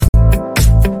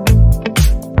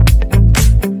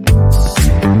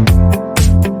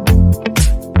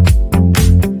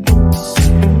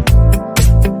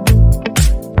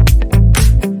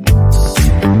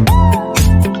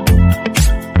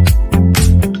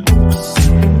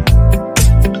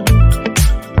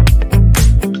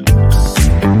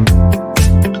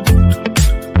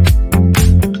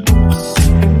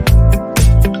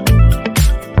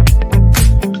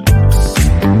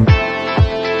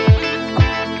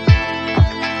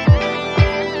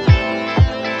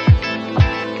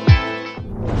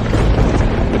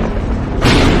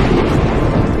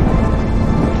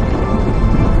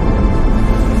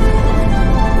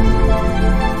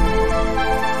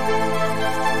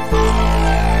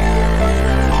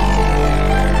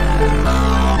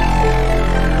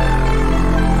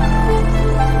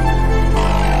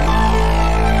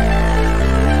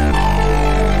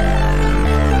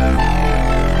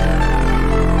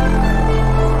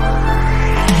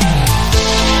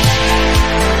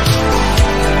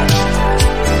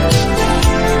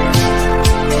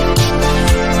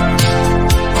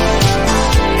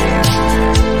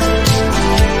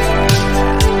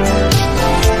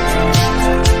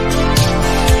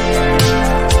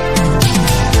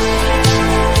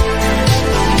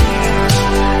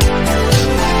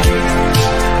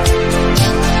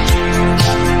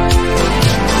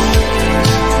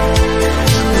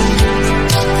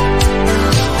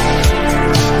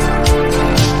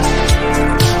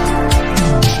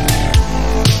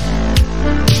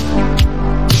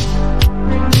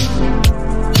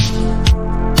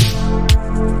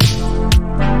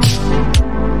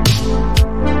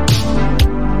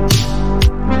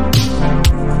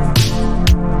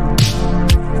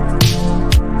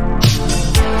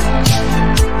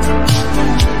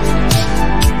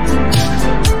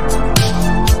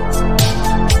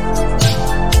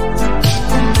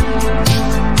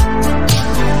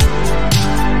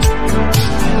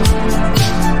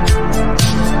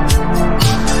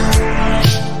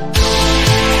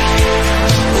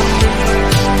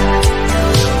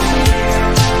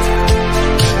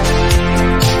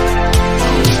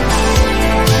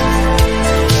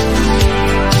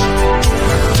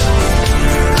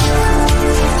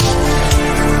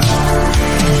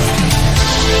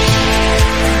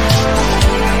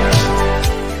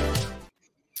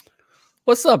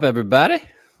What's up, everybody?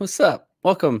 What's up?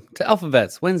 Welcome to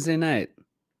AlphaVets Wednesday night.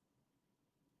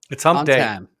 It's hump On day.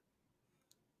 time.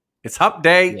 It's hump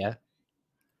day. Yeah.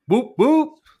 Whoop,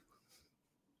 whoop.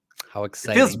 How It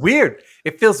exciting. feels weird.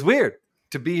 It feels weird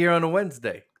to be here on a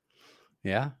Wednesday.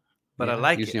 Yeah. But I Yeah.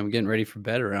 like Usually it. I'm getting ready for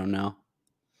bed around now.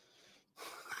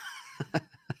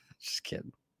 Just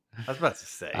kidding. I was about to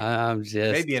say. I'm just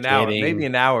maybe an kidding. hour. Maybe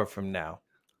an hour from now.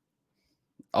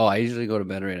 Oh, I usually go to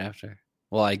bed right after.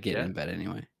 Well, I get Yeah? in bed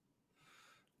anyway.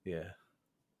 Yeah.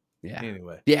 Yeah.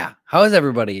 Anyway. Yeah. How is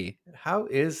everybody? How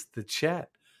is the chat?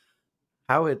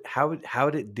 How'd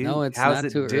it do? No, it's How's not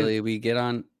it too do? early. We get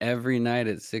on every night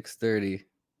at 6:30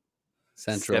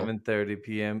 Central. 7:30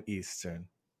 p.m. Eastern.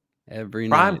 Every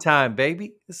Prime night. time,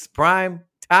 baby. It's prime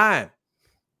time.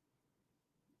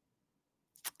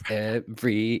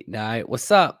 Every night.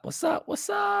 What's up? What's up? What's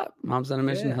up? Mom's on a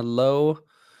mission. Yeah. Hello.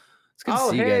 It's good to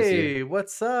see you guys here. Hey,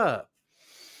 what's up?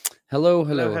 Hello.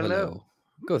 Hello.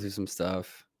 Go through some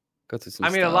stuff. I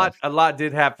mean, a lot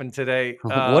did happen today.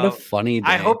 What a funny day.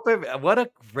 I hope what a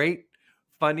great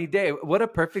funny day. What a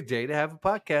perfect day to have a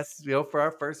podcast, for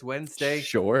our first Wednesday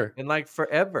Sure. in like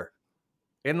forever.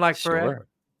 Forever.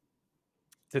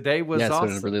 Today was it's awesome.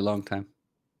 been a really long time.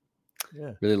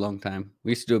 Yeah. Really long time.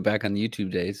 We used to do it back on the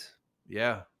YouTube days.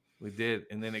 Yeah, we did.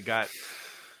 And then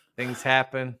things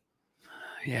happen.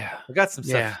 Yeah. We got some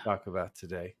stuff to talk about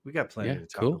today. We got plenty to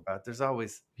talk about. There's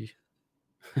always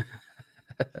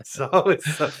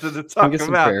something to talk we'll get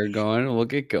some prayer going. We'll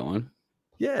get going.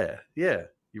 Yeah.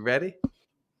 You ready?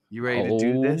 You ready to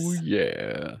do this? Oh,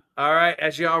 yeah. All right.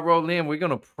 As y'all roll in, we're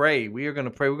going to pray. We're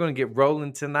going to get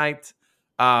rolling tonight.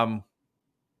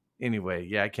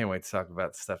 Anyway, I can't wait to talk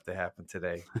about the stuff that happened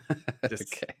today.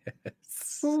 Okay.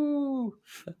 All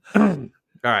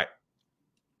right.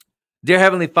 Dear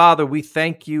Heavenly Father, we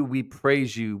thank you. We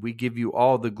praise you. We give you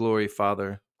all the glory,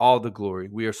 Father, all the glory.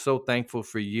 We are so thankful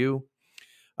for you.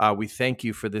 We thank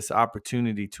you for this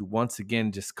opportunity to once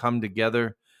again just come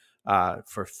together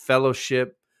for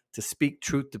fellowship, to speak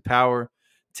truth to power,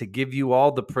 to give you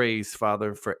all the praise,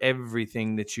 Father, for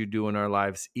everything that you do in our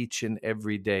lives each and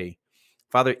every day.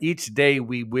 Father, each day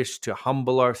we wish to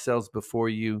humble ourselves before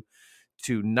you,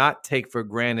 to not take for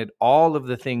granted all of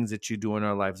the things that you do in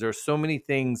our lives. There are so many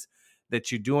things that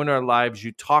you do in our lives.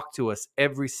 You talk to us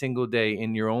every single day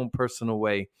in your own personal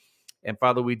way. And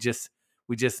Father, we just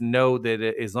know that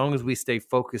as long as we stay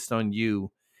focused on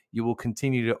you, you will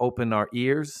continue to open our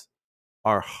ears,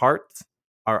 our hearts,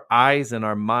 our eyes, and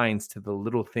our minds to the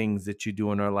little things that you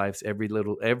do in our lives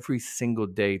every single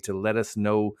day, to let us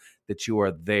know that you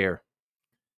are there,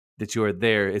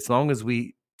 As long as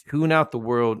we tune out the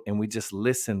world and we just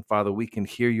listen, Father, we can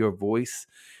hear your voice.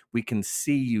 We can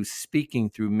see you speaking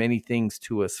through many things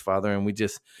to us, Father. And we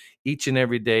just, each and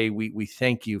every day, we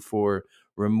thank you for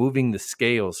removing the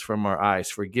scales from our eyes,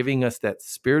 for giving us that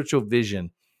spiritual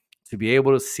vision to be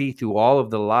able to see through all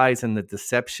of the lies and the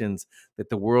deceptions that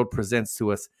the world presents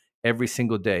to us every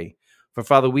single day. For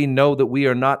Father, we know that we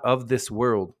are not of this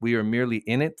world. We are merely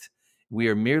in it. We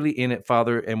are merely in it,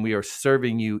 Father, and we are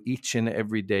serving you each and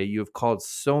every day. You have called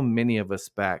so many of us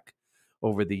back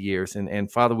over the years.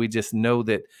 And Father, we just know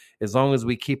that as long as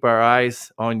we keep our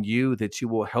eyes on you, that you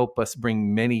will help us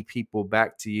bring many people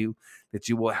back to you, that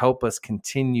you will help us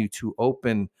continue to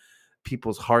open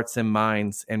people's hearts and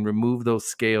minds and remove those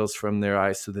scales from their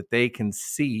eyes so that they can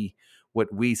see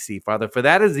what we see, Father. For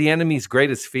that is the enemy's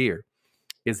greatest fear,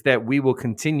 is that we will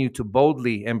continue to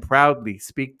boldly and proudly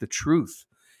speak the truth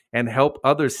and help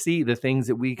others see the things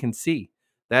that we can see.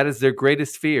 That is their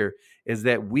greatest fear, is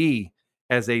that we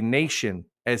as a nation,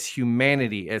 as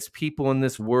humanity, as people in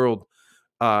this world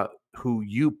who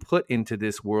you put into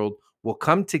this world will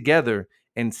come together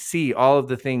and see all of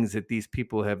the things that these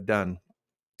people have done.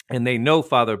 And they know,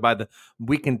 Father,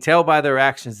 we can tell by their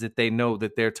actions that they know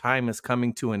that their time is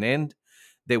coming to an end,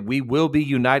 that we will be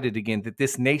united again, that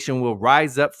this nation will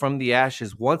rise up from the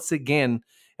ashes once again,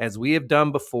 as we have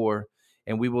done before,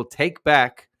 and we will take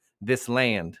back this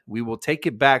land. We will take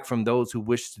it back from those who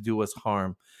wish to do us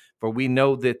harm. For we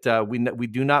know that we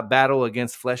do not battle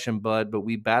against flesh and blood, but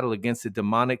we battle against the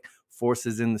demonic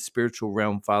forces in the spiritual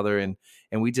realm, Father. And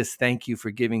we just thank you for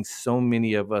giving so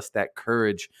many of us that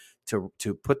courage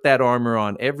to put that armor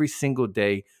on every single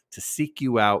day, to seek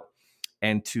you out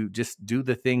and to just do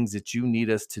the things that you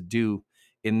need us to do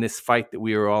in this fight that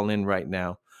we are all in right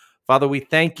now. Father, we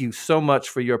thank you so much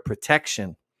for your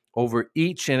protection over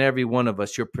each and every one of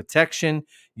us, your protection,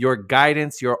 your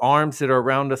guidance, your arms that are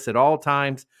around us at all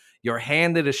times, your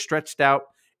hand that is stretched out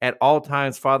at all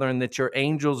times, Father, and that your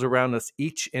angels around us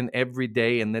each and every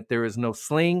day, and that there is no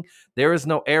sling, there is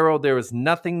no arrow, there is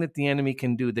nothing that the enemy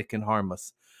can do that can harm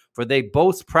us. For they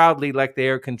boast proudly like they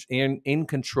are in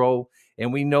control.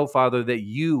 And we know, Father, that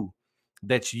you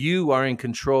are in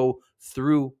control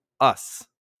through us,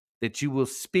 that you will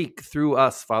speak through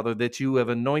us, Father, that you have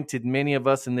anointed many of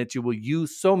us and that you will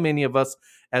use so many of us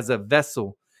as a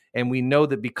vessel. And we know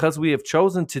that because we have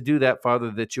chosen to do that, Father,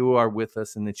 that you are with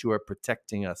us and that you are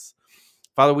protecting us.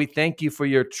 Father, we thank you for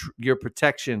your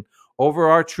protection over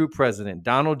our true president,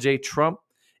 Donald J. Trump,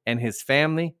 and his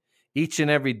family. Each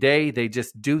and every day, they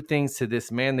just do things to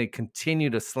this man. They continue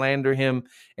to slander him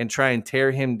and try and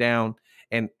tear him down.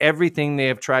 And everything they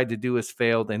have tried to do has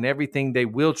failed. And everything they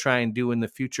will try and do in the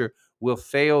future will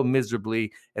fail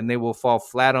miserably. And they will fall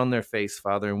flat on their face,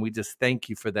 Father. And we just thank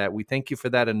you for that. We thank you for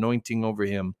that anointing over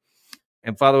him.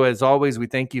 And Father, as always, we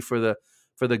thank you for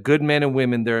the good men and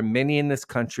women. There are many in this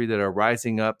country that are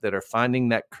rising up, that are finding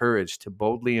that courage to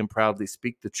boldly and proudly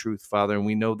speak the truth, Father. And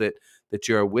we know that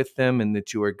you are with them and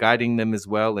that you are guiding them as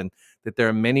well, and that there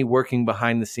are many working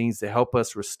behind the scenes to help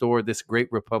us restore this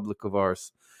great republic of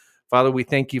ours. Father, we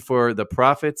thank you for the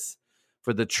prophets,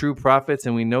 for the true prophets,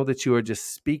 and we know that you are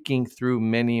just speaking through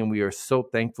many, and we are so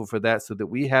thankful for that, so that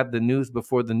we have the news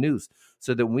before the news,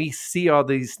 so that we see all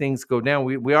these things go down.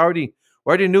 We already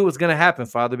knew it was going to happen,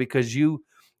 Father, because you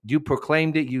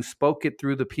proclaimed it, you spoke it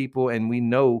through the people, and we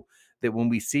know that when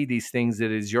we see these things,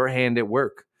 it is your hand at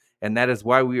work, and that is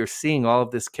why we are seeing all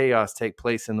of this chaos take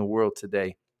place in the world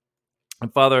today.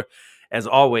 And Father, as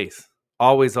always,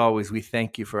 we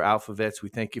thank you for AlphaVets. We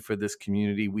thank you for this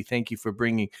community. We thank you for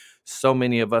bringing so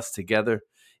many of us together.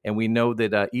 And we know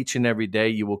that each and every day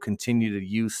you will continue to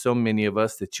use so many of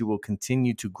us, that you will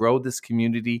continue to grow this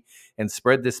community and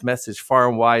spread this message far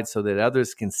and wide so that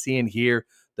others can see and hear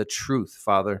the truth,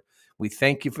 Father. We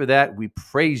thank you for that. We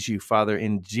praise you, Father,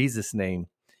 in Jesus' name.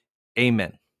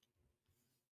 Amen.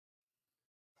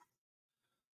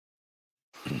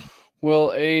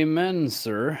 Well, amen,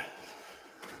 sir.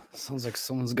 Sounds like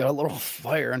someone's got a little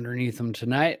fire underneath them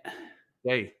tonight.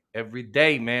 Hey, every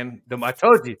day, man. I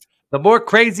told you, the more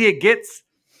crazy it gets,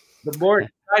 the more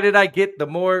excited I get, the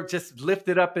more just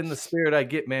lifted up in the spirit I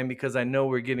get, man, because I know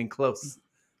we're getting close.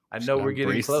 I know we're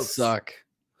getting close. The suck.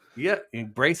 Yeah,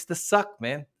 embrace the suck,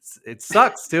 man. It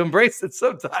sucks to embrace it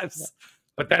sometimes,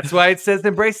 but that's why it says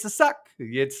embrace the suck.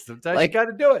 Sometimes you got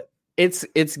to do it.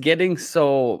 It's getting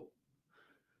so.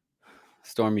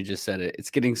 Stormy just said it.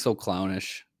 It's getting so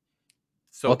clownish.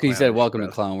 You said welcome to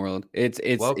Clown World. It's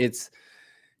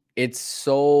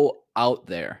so out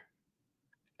there.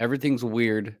 Everything's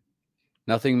weird.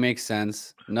 Nothing makes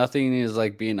sense. Nothing is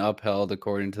like being upheld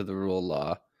according to the rule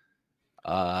of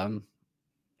law.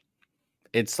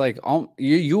 It's like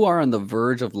you are on the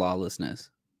verge of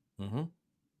lawlessness. Mm-hmm.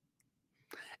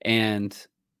 And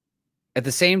at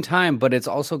the same time, but it's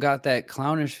also got that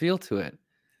clownish feel to it.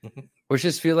 Which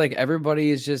just feel like everybody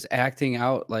is just acting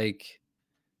out like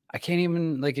I can't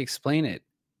even like explain it.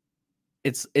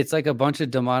 It's like a bunch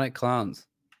of demonic clowns.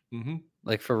 Mm-hmm.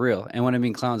 Like for real. And when I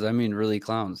mean clowns, I mean really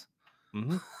clowns.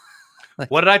 Mm-hmm.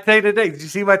 What did I say today? Did you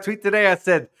see my tweet today? I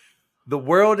said, the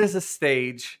world is a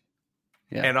stage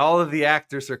and all of the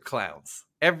actors are clowns.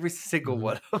 Every single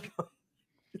one of them.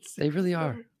 They really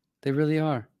are. They really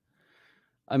are.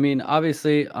 I mean,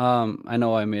 obviously, I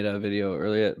know I made a video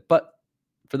earlier, but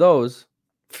for those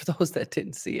that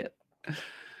didn't see it,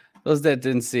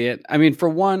 I mean, for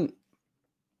one,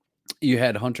 you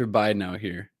had Hunter Biden out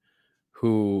here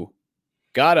who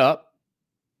got up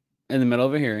in the middle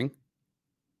of a hearing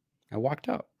and walked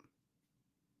out.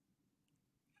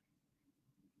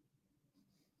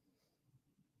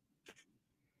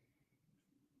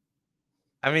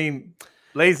 I mean,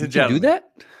 ladies and gentlemen, do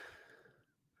that?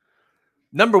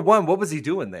 Number one, what was he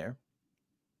doing there?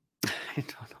 I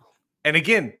don't know. And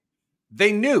again,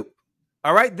 they knew.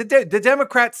 All right, the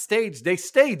Democrats staged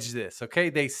this. Okay,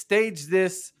 they staged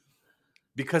this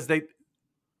because they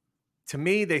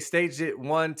staged it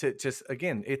to just,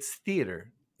 again, it's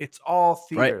theater. It's all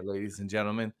theater, right, ladies and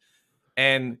gentlemen.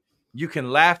 And you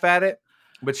can laugh at it,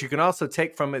 but you can also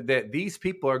take from it that these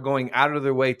people are going out of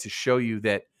their way to show you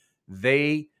that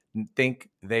they think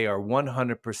they are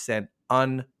 100%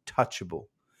 untouchable,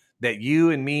 that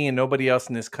you and me and nobody else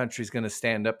in this country is going to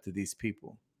stand up to these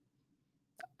people.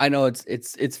 I know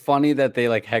it's funny that they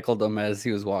like heckled him as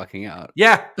he was walking out.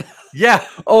 Yeah.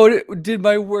 Oh, did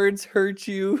my words hurt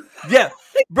you? Yeah,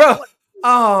 bro.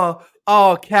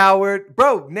 Oh, coward,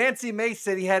 bro. Nancy Mace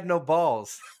said he had no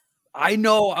balls. I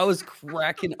know. I was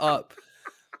cracking up,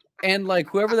 and like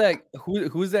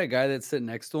who's that guy that's sitting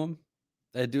next to him?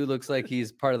 That dude looks like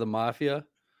he's part of the mafia.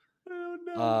 Oh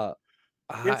no.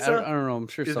 I don't know. I'm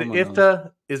sure someone knows.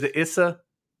 Is it Issa?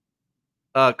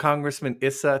 Congressman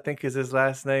Issa, I think is his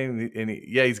last name. And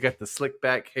he's got the slick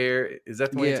back hair. Is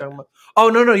that the one you're talking about? Oh,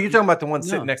 no. You're talking about the one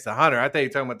sitting next to Hunter. I thought you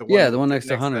were talking about the one. Yeah, the one next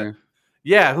to Hunter.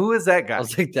 Who is that guy? I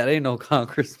was like, that ain't no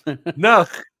congressman. No.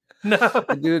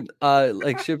 Dude,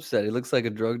 like Chip said, he looks like a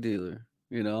drug dealer,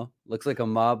 looks like a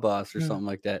mob boss or something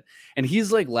like that. And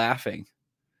he's like laughing.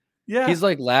 Yeah. He's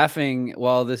like laughing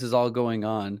while this is all going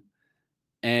on.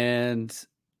 And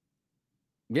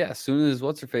yeah, as soon as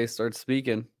what's-her-face starts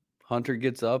speaking, Hunter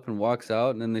gets up and walks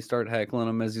out, and then they start heckling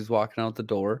him as he's walking out the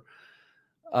door.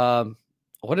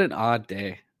 What an odd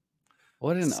day.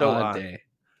 What an odd day.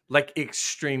 Like,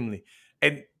 extremely.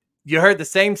 And you heard the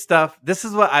same stuff. This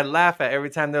is what I laugh at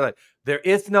every time. They're like, there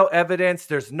is no evidence.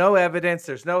 There's no evidence.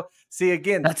 There's no... See,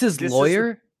 again... That's his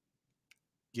lawyer?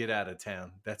 Get out of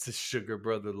town. That's his sugar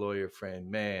brother lawyer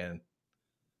friend. Man.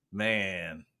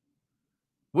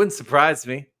 Wouldn't surprise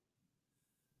me.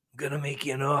 I'm going to make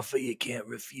you an offer you can't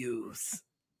refuse.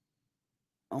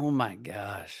 Oh, my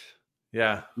gosh.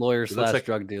 Yeah. Lawyer /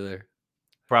 drug dealer.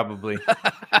 Probably.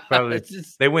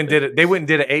 They went and did it. They went and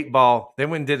did an 8-ball. They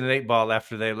went and did an 8-ball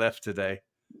after they left today.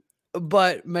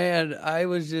 But, man,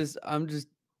 I'm just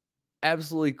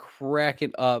absolutely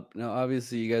cracking up. Now,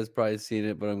 obviously, you guys probably seen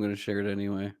it, but I'm going to share it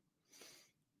anyway.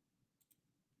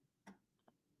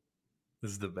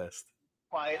 This is the best.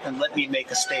 Quiet and let me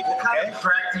make a statement, okay? What kind of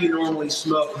crack do you normally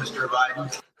smoke, Mr.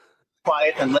 Biden?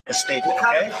 Quiet and let me make a statement, okay?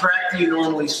 What kind of crack do you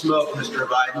normally smoke, Mr.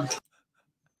 Biden?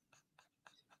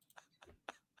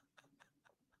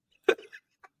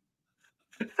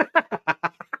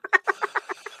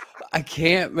 I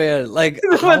can't, man. Like,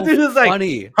 how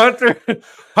funny. Like,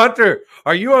 Hunter,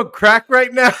 are you on crack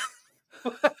right now?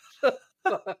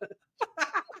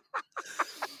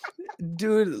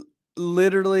 Dude,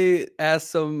 literally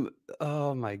asked him,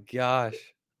 oh my gosh,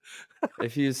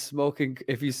 if you smoke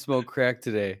crack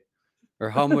today, or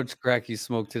how much crack you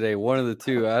smoke today, one of the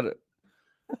two.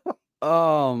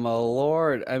 Oh my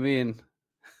Lord. I mean,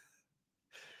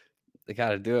 they got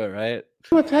to do it, right?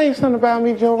 I'm going to tell you something about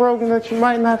me, Joe Rogan, that you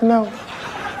might not know.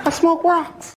 I smoke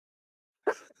rocks.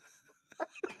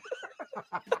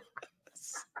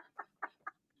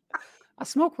 I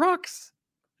smoke rocks.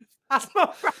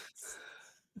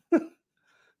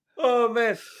 Oh,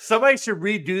 man. Somebody should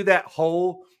redo that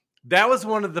whole... That was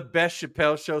one of the best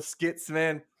Chappelle Show skits,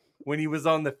 man, when he was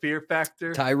on the Fear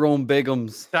Factor. Tyrone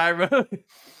Biggums.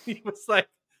 He's like,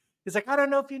 I don't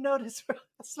know if you noticed, I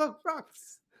smoke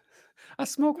rocks. I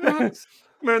smoke rocks.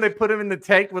 Remember they put him in the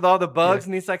tank with all the bugs,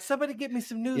 and he's like, somebody get me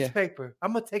some newspaper. Yeah.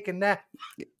 I'm going to take a nap.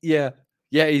 Yeah.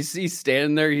 Yeah, he's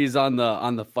standing there. He's on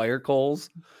the fire coals.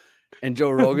 And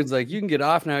Joe Rogan's like, you can get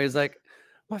off now. He's like,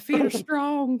 my feet are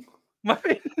strong.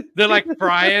 They're like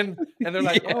frying, and they're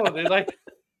like, they're like...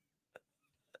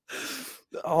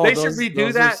 they should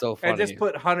redo that so and just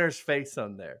put Hunter's face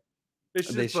on there. They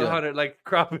should put Hunter, like,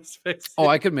 crop his face. Oh,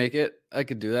 I could make it. I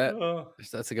could do that.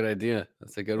 That's a good idea.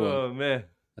 That's a good one. Oh, man.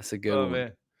 That's a good one.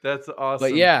 Man. That's awesome.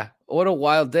 But yeah, what a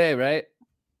wild day, right?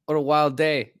 What a wild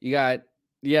day. You got,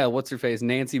 what's her face?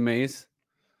 Nancy Mace.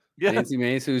 Yeah. Nancy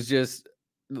Mace, who's just,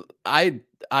 I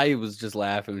was just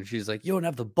laughing. She's like, you don't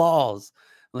have the balls.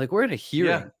 I'm like, we're in a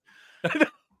hearing. Yeah.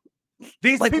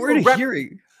 We're in a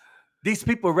hearing. These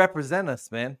people represent us,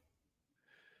 man.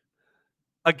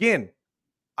 Again,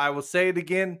 I will say it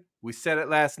again. We said it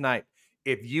last night.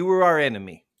 If you were our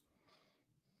enemy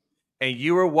and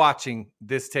you were watching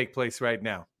this take place right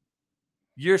now,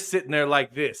 you're sitting there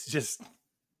like this, just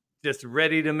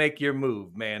ready to make your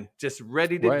move, man. Just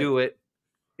ready to do it.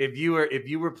 If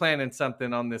you were planning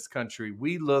something on this country,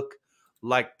 we look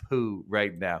like poo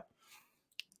right now.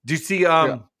 Do you see?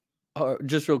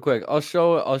 Just real quick, I'll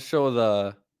show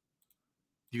the.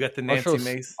 You got the Nancy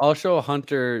Mace? I'll show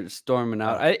Hunter storming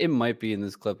out. It might be in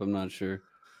this clip. I'm not sure.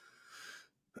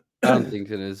 I don't think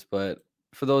it is, but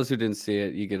for those who didn't see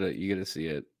it, you get to see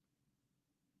it.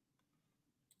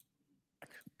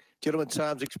 Gentlemen,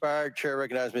 time's expired. Chair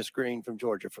recognizes Ms. Green from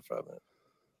Georgia for 5 minutes.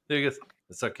 There you go.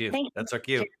 That's so cute. That's so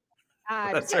cute.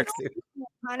 That's so cute.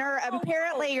 Hunter,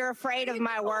 apparently you're afraid of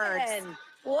my words.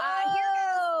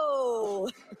 Whoa!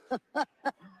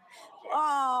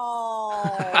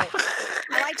 Oh,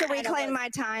 I like to reclaim my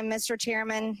time, Mr.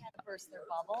 Chairman. Burst their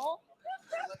bubble.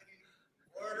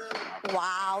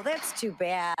 Wow, that's too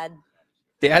bad.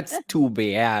 That's too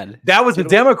bad. That was the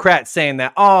Democrat saying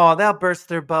that. Oh, they'll burst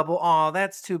their bubble. Oh,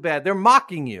 that's too bad. They're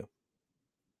mocking you.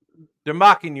 They're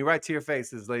mocking you right to your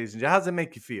faces, ladies and gentlemen. How does it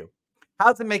make you feel? How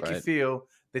does it make you feel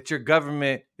that your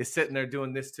government is sitting there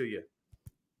doing this to you?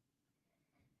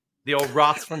 The old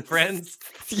Ross from Friends?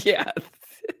 Yeah.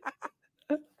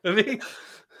 I mean,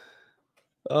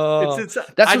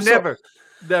 I never.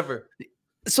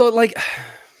 So like,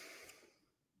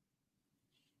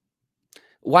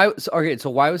 why? So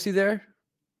why was he there?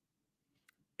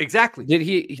 Exactly. Did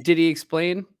he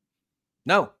explain?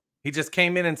 No, he just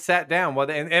came in and sat down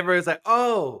and everybody's like,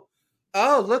 oh,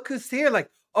 look who's here. Like,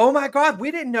 oh my God,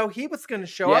 we didn't know he was going to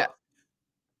show up.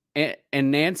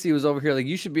 And Nancy was over here like,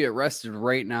 you should be arrested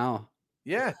right now.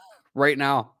 Yeah. Right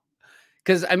now.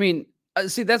 Because I mean,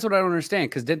 see, that's what I don't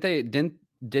understand. Because didn't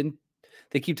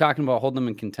they keep talking about holding them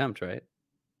in contempt, right?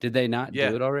 Did they not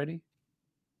do it already?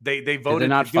 They voted. Did they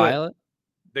not file it?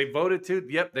 They voted to.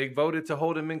 Yep, they voted to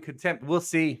hold him in contempt. We'll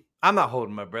see. I'm not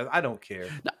holding my breath. I don't care.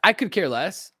 No, I could care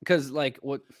less because, like,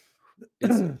 what?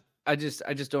 It's, I just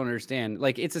don't understand.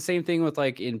 Like, it's the same thing with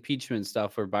like impeachment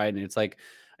stuff for Biden. It's like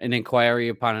an inquiry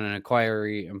upon an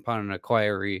inquiry upon an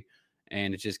inquiry,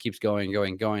 and it just keeps going,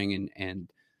 and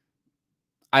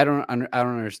I don't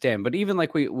understand. But even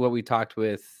like what we talked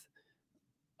with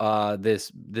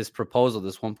this proposal,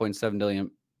 this $1.7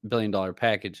 billion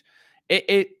package,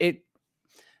 it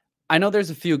I know there's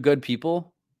a few good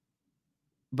people,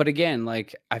 but again,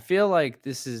 like I feel like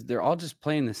they're all just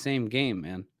playing the same game,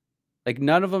 man. Like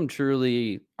none of them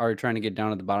truly are trying to get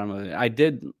down at the bottom of it. I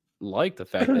did like the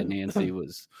fact that Nancy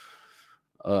was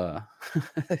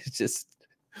just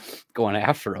going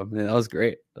after him. That was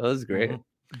great. Mm-hmm.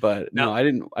 But no, I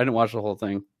didn't watch the whole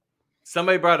thing.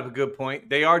 Somebody brought up a good point.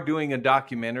 They are doing a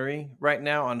documentary right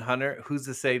now on Hunter. Who's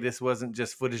to say this wasn't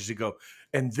just footage to go,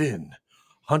 and then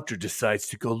Hunter decides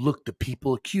to go look the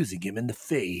people accusing him in the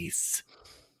face.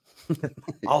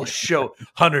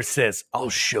 Hunter says, I'll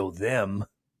show them.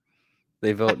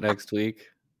 They vote next week.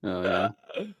 Oh, yeah.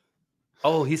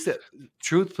 Oh, he said,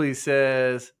 Truth Please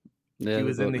says he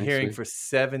was in the hearing for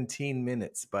 17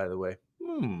 minutes, by the way.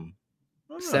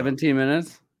 17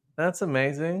 minutes? That's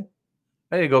amazing.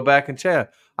 I need to go back and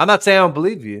check. I'm not saying I don't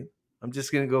believe you. I'm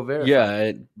just going to go verify.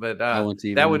 Yeah. But that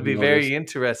would be very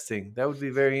interesting. That would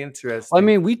be very interesting. I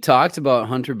mean, we talked about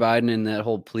Hunter Biden and that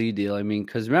whole plea deal. I mean,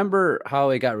 because remember how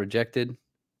it got rejected?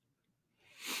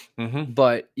 Mm-hmm.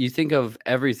 But you think of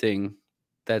everything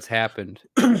that's happened.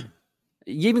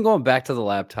 Even going back to the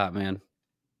laptop, man.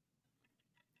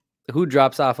 Who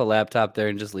drops off a laptop there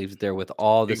and just leaves it there with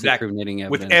all this incriminating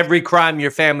evidence? With every crime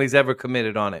your family's ever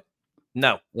committed on it.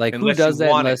 No. Like, who does that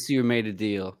unless you made a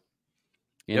deal?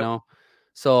 You know?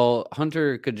 So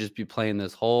Hunter could just be playing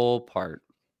this whole part.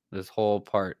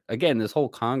 Again, this whole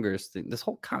Congress thing. This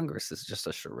whole Congress is just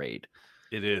a charade.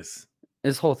 It is.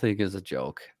 This whole thing is a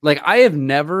joke. Like, I have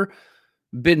never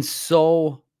been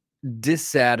so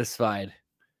dissatisfied.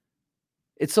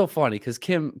 It's so funny because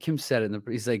Kim said it.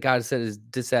 He's like, God said is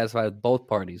dissatisfied with both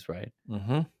parties, right?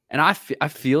 Mm-hmm. And I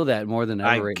feel that more than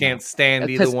ever. I can't stand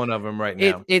either one of them right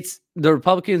now. It's the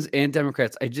Republicans and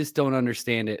Democrats. I just don't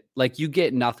understand it. Like, you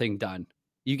get nothing done.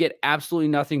 You get absolutely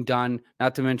nothing done.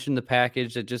 Not to mention the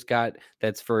package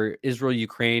that's for Israel,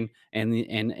 Ukraine, and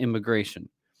immigration.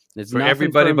 It's for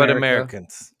everybody but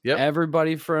Americans. Yep.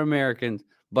 Everybody for Americans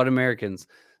but Americans.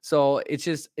 So it's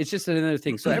just another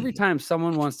thing. So every time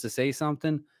someone wants to say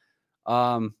something,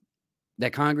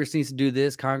 that Congress needs to do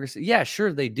this, yeah,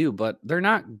 sure they do, but they're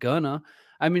not gonna.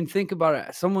 I mean, think about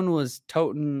it. Someone was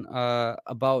toting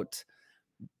about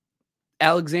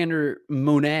Alexander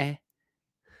Monet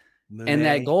and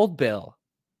that gold bill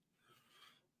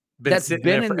that's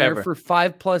been in there for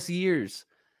 5+ years.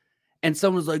 And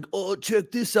someone's like, oh,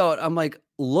 check this out. I'm like,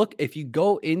 look, if you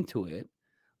go into it,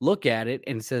 look at it,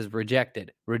 and it says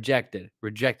rejected.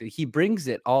 He brings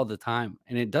it all the time,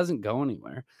 and it doesn't go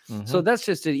anywhere. Mm-hmm. So that's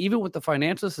just it. Even with the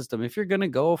financial system, if you're going to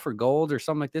go for gold or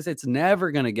something like this, it's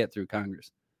never going to get through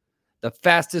Congress. The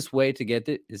fastest way to get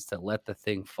it is to let the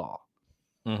thing fall.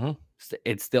 Mm-hmm.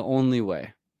 It's the only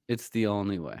way.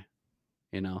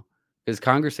 You know, because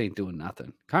Congress ain't doing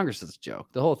nothing. Congress is a joke.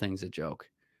 The whole thing's a joke.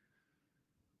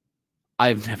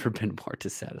 I've never been more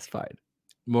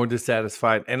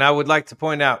dissatisfied. And I would like to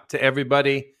point out to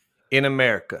everybody in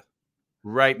America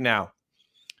right now,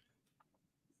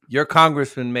 your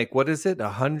congressman make, what is it?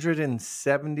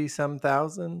 170 some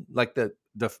thousand? Like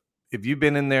if you've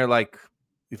been in there, like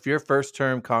if you're first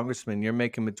term congressman, you're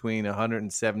making between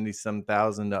 170 some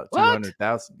thousand,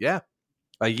 200,000. Yeah.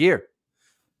 A year.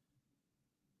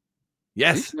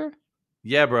 Yes. Sure?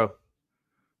 Yeah, bro.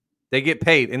 They get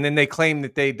paid, and then they claim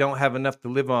that they don't have enough to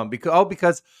live on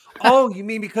because you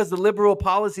mean because the liberal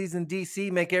policies in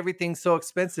DC make everything so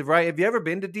expensive, right? Have you ever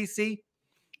been to DC?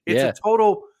 It's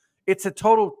a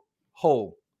total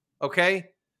hole.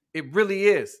 Okay, it really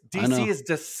is. DC is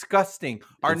disgusting.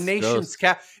 Our nation's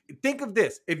think of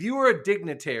this: if you were a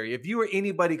dignitary, if you were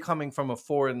anybody coming from a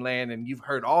foreign land, and you've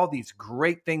heard all these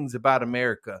great things about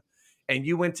America, and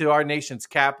you went to our nation's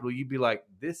capital, you'd be like,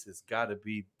 this is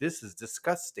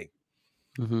disgusting.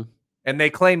 Mm-hmm. And they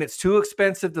claim it's too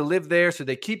expensive to live there, so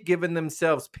they keep giving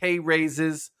themselves pay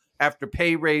raises after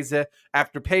pay raise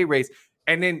after pay raise.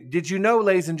 And then, did you know,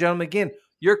 ladies and gentlemen, again,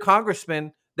 your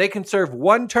congressmen, they can serve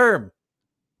 1 term,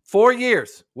 4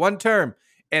 years, 1 term,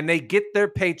 and they get their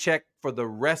paycheck for the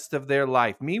rest of their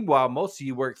life. Meanwhile, most of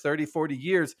you work 30, 40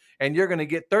 years, and you're going to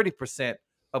get 30%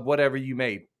 of whatever you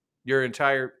made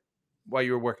while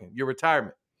you were working, your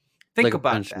retirement. Think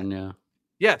about pension, that.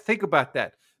 Yeah, think about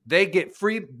that. They get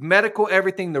free medical,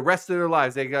 everything, the rest of their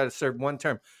lives. They got to serve 1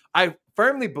 term. I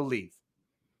firmly believe,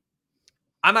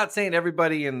 I'm not saying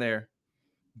everybody in there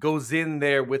goes in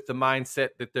there with the mindset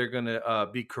that they're going to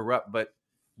be corrupt, but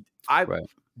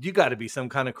you got to be some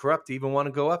kind of corrupt to even want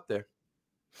to go up there.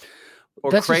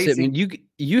 Or that's crazy. Just it. I mean,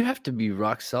 you have to be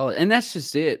rock solid, and that's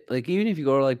just it. Like, even if you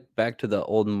go like back to the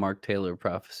old Mark Taylor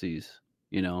prophecies,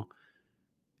 you know,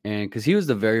 and because he was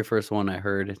the very first one I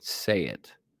heard say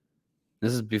it.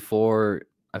 This is before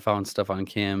I found stuff on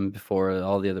Kim, before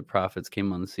all the other prophets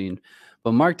came on the scene.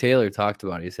 But Mark Taylor talked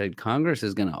about it. He said Congress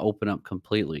is going to open up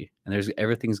completely, and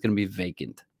everything's going to be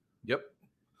vacant. Yep.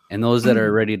 And those that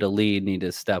are ready to lead need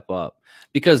to step up,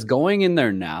 because going in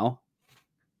there now,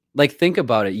 like, think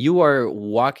about it. You are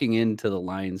walking into the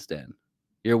lion's den.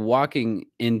 You're walking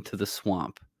into the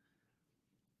swamp.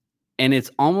 And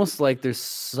it's almost like there's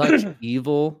such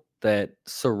evil that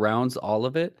surrounds all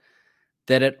of it,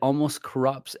 that it almost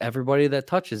corrupts everybody that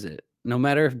touches it, no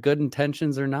matter if good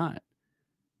intentions or not.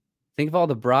 Think of all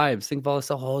the bribes. Think of all this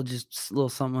stuff. Oh, just a little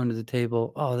something under the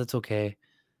table. Oh, that's okay.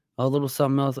 Oh, a little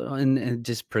something else. And it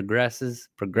just progresses.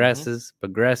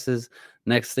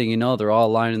 Next thing you know, they're all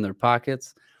lining their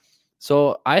pockets.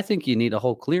 So I think you need a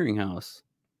whole clearinghouse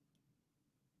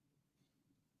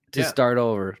to start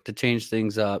over, to change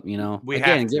things up. You know,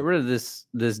 get rid of this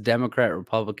Democrat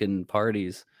Republican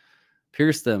parties,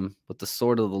 pierce them with the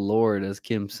sword of the Lord, as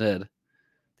Kim said.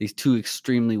 These 2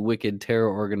 extremely wicked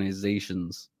terror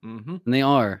organizations, and they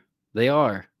are.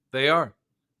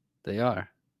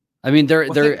 I mean,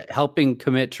 they're helping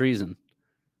commit treason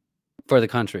for the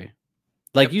country,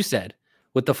 like you said,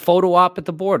 with the photo op at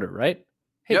the border, right?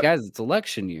 Hey, guys, it's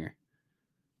election year.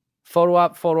 Photo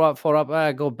op.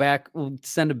 Go back. We'll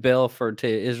send a bill to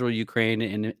Israel, Ukraine,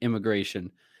 and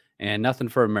immigration, and nothing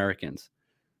for Americans.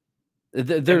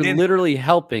 They're literally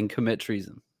helping commit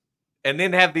treason. And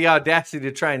then have the audacity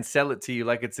to try and sell it to you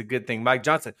like it's a good thing. Mike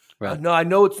Johnson, right. No, I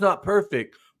know it's not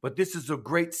perfect, but this is a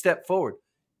great step forward.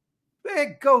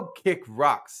 Man, go kick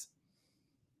rocks.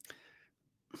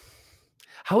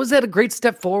 How is that a great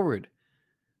step forward?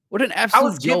 What an absolute I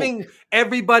was giving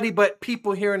everybody but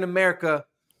people here in America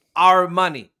our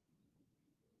money.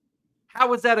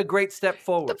 How is that a great step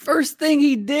forward? The first thing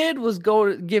he did was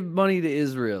go give money to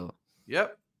Israel.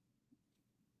 Yep.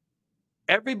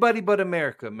 Everybody but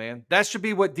America, man. That should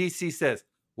be what DC says.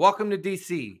 Welcome to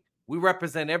DC. We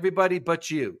represent everybody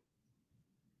but you.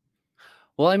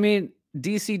 Well, I mean,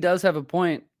 DC does have a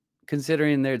point,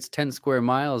 considering there's 10 square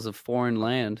miles of foreign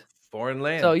land.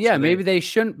 So, yeah, maybe they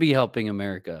shouldn't be helping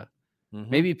America. Mm-hmm.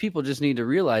 Maybe people just need to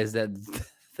realize that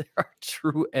our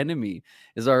true enemy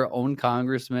is our own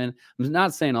congressman. I'm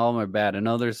not saying all of them are bad. I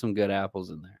know there's some good apples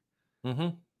in there. Mm-hmm.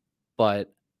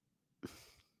 But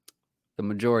the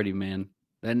majority, man.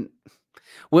 And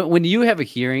when you have a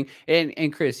hearing,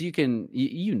 and Chris,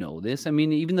 you know this. I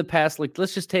mean, even the past, like,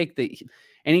 let's just take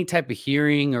any type of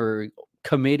hearing or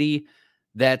committee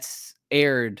that's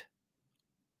aired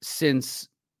since,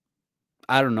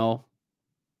 I don't know,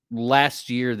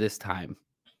 last year this time.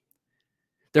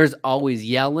 There's always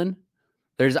yelling.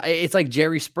 It's like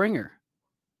Jerry Springer.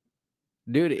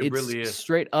 Dude, it's really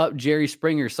straight up Jerry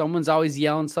Springer. Someone's always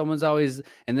yelling,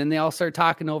 and then they all start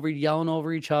yelling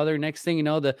over each other. Next thing you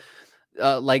know,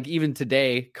 like even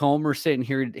today, Comer sitting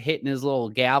here hitting his little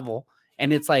gavel,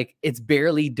 and it's like, it's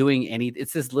barely doing anything.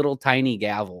 It's this little tiny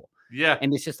gavel. Yeah.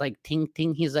 And it's just like ting,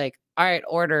 ting. He's like, all right,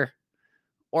 order.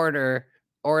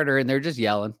 And they're just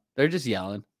yelling.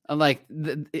 I'm like,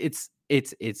 it's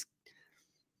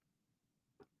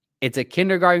a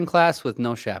kindergarten class with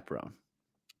no chaperone.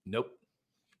 Nope.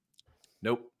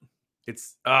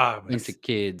 It's bunch of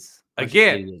kids.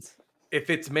 Again, if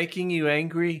it's making you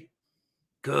angry,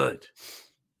 good.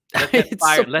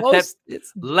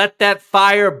 Let that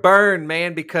fire burn,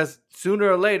 man, because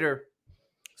sooner or later,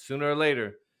 it's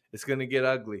going to get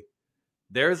ugly.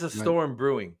 There's a storm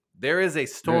brewing. There is a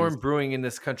storm brewing in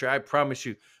this country. I promise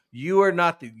you. You are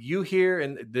not you here,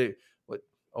 and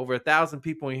over 1,000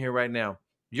 people in here right now.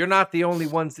 You're not the only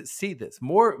ones that see this.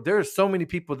 There are so many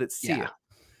people that see it.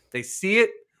 They see it.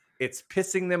 It's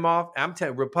pissing them off. I'm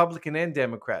telling you, Republican and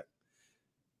Democrat.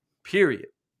 Period.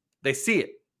 They see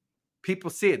it. People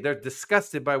see it. They're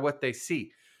disgusted by what they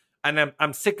see. And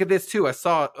I'm sick of this too. I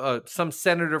saw some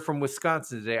senator from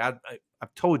Wisconsin today.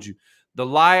 I've told you, the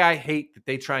lie I hate that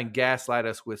they try and gaslight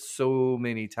us with so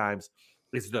many times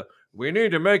is we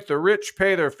need to make the rich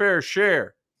pay their fair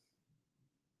share.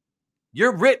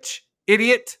 You're rich,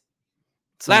 idiot.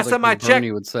 Sounds last time I checked,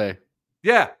 Bernie would say,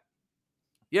 yeah.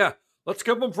 Let's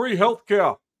give them free health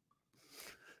care.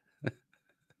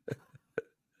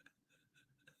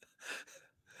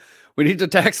 We need to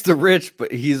tax the rich,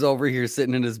 but he's over here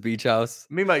sitting in his beach house.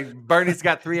 Bernie's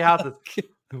got 3 houses.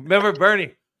 Remember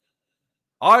Bernie?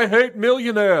 I hate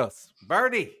millionaires.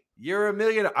 Bernie, you're a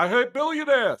millionaire. I hate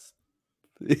billionaires.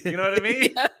 You know what I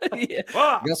mean? Yeah. You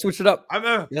gotta switch it up.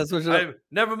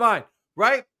 Never mind.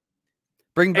 Right?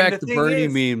 Bring back the Bernie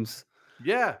memes.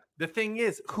 Yeah. The thing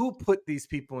is, who put these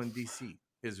people in DC,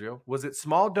 Israel? Was it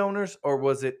small donors or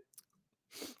was it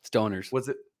donors? Was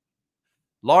it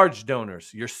large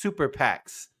donors, your super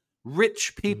PACs,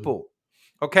 rich people?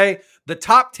 Okay. The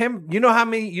top 10, you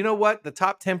know what? The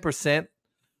top 10%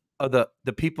 of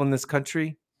the people in this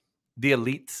country, the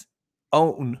elites,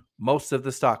 own most of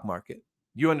the stock market.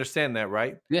 You understand that,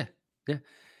 right? Yeah.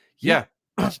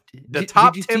 The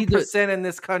top 10% in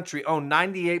this country own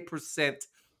 98%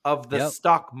 of the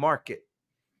stock market.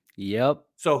 Yep.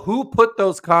 So who put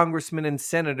those congressmen and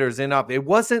senators in office? It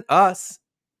wasn't us.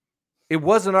 It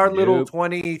wasn't our little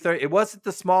 20, 30. It wasn't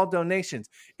the small donations.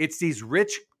 It's these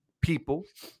rich people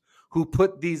who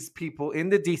put these people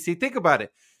into DC. Think about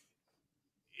it.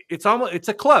 It's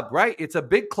a club, right? It's a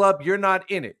big club. You're not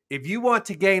in it. If you want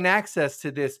to gain access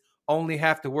to this, only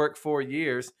have to work 4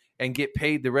 years and get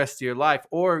paid the rest of your life.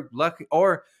 Or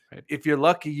if you're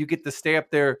lucky, you get to stay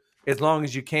up there as long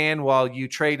as you can while you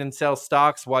trade and sell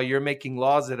stocks, while you're making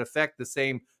laws that affect the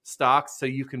same stocks so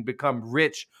you can become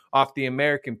rich off the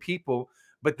American people.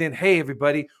 But then, hey,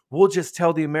 everybody, we'll just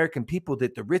tell the American people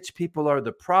that the rich people are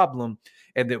the problem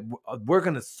and that we're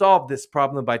going to solve this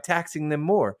problem by taxing them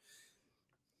more.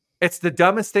 It's the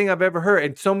dumbest thing I've ever heard,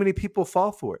 and so many people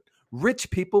fall for it.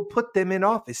 Rich people put them in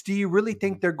office. Do you really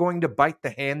think they're going to bite the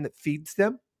hand that feeds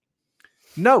them?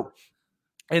 No.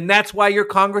 And that's why your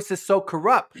Congress is so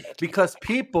corrupt, because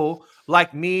people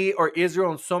like me or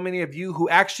Israel and so many of you who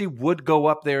actually would go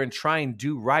up there and try and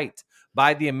do right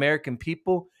by the American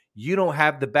people, you don't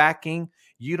have the backing.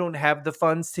 You don't have the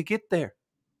funds to get there.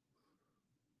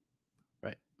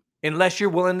 Right. Unless you're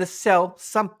willing to sell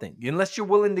something, unless you're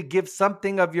willing to give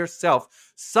something of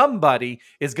yourself, somebody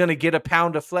is going to get a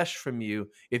pound of flesh from you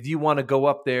if you want to go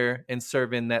up there and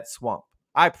serve in that swamp.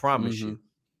 I promise you.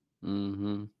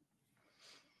 Mm-hmm.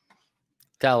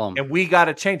 Tell them. And we got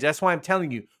to change. That's why I'm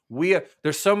telling you,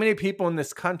 there's so many people in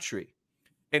this country.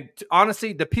 And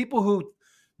honestly, there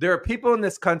are people in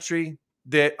this country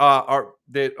that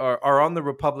are on the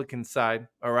Republican side,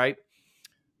 all right,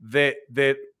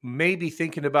 that may be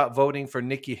thinking about voting for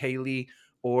Nikki Haley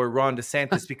or Ron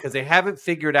DeSantis because they haven't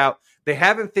figured out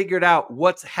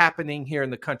what's happening here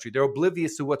in the country. They're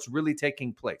oblivious to what's really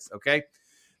taking place, okay?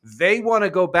 They want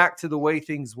to go back to the way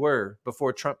things were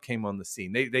before Trump came on the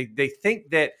scene. They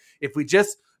think that if we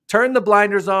just turn the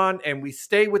blinders on and we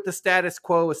stay with the status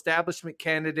quo establishment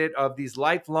candidate of these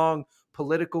lifelong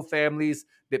political families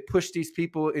that push these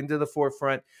people into the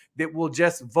forefront, that we'll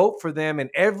just vote for them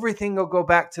and everything will go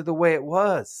back to the way it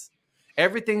was.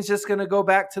 Everything's just going to go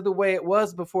back to the way it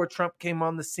was before Trump came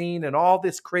on the scene and all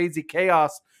this crazy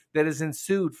chaos that has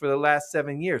ensued for the last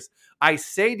 7 years. I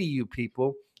say to you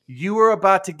people, you are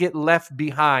about to get left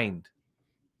behind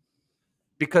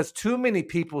because too many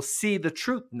people see the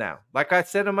truth now. Like I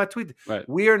said in my tweet, right.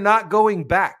 We are not going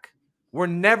back. We're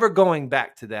never going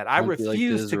back to that. I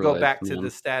refuse to go back to the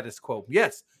status quo.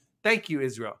 Yes. Thank you,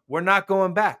 Israel. We're not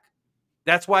going back.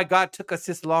 That's why God took us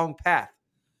this long path,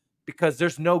 because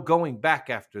there's no going back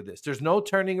after this. There's no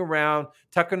turning around,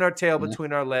 tucking our tail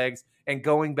between our legs and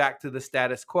going back to the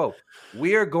status quo.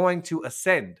 We are going to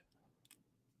ascend.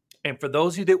 And for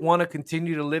those of you that want to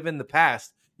continue to live in the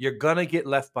past, you're going to get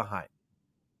left behind.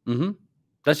 Mm-hmm.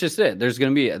 That's just it. There's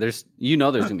going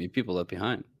to be people left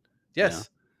behind. Yes. You know?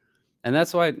 And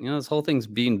that's why, this whole thing's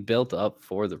being built up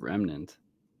for the remnant.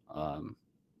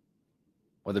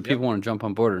 Whether people want to jump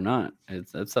on board or not,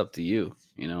 it's up to you,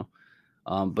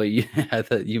 But I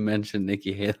thought you mentioned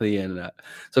Nikki Haley. And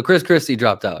so Chris Christie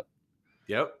dropped out.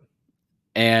 Yep.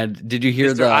 And did you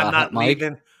hear the hot mic?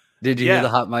 Did you hear the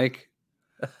hot mic?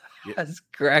 I was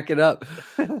cracking up.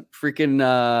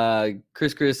 Freaking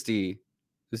Chris Christie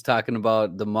was talking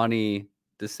about the money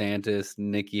DeSantis,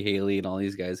 Nikki Haley, and all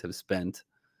these guys have spent.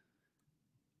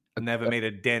 never made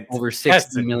a dent. Over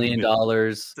 $60 million.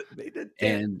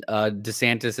 And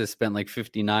DeSantis has spent like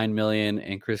 $59 million,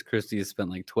 and Chris Christie has spent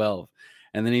like 12.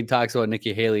 And then he talks about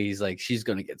Nikki Haley. He's like, she's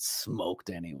going to get smoked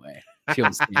anyway. She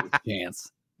won't stand a chance.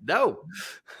 No,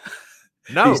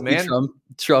 man.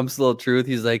 Trump's little truth.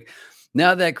 He's like,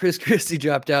 now that Chris Christie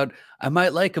dropped out, I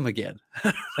might like him again.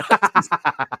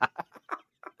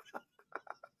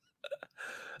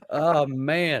 Oh,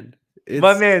 man.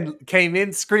 My man came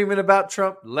in screaming about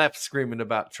Trump, left screaming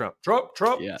about Trump.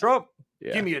 Trump. Yeah.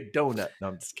 Give me a donut. No,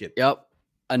 I'm just kidding. Yep.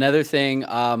 Another thing,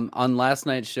 on last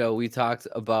night's show, we talked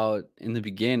about in the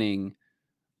beginning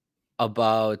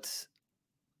about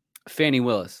Fani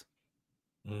Willis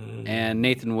and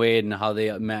Nathan Wade and how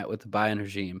they met with the Biden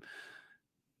regime.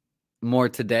 More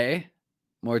today.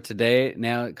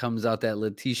 Now it comes out that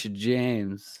Letitia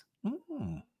James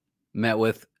met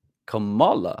with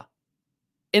Kamala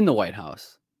in the White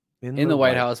House. In the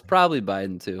White House, probably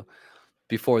Biden too,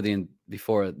 before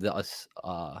us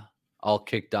all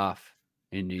kicked off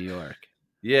in New York.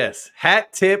 Yes.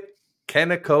 Hat tip,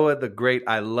 Kanekoa the Great.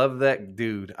 I love that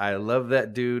dude.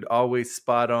 Always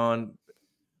spot on.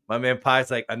 My man Pie's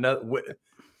like, another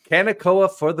Kanekoa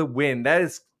for the win. That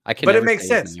is, but it makes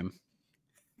sense.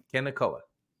 Kanekoa.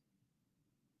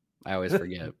 I always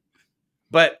forget.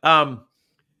 But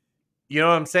you know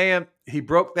what I'm saying? He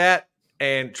broke that,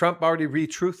 and Trump already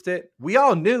retruthed it.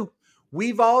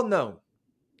 We've all known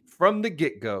from the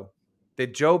get-go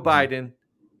that Joe Biden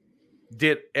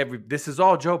this is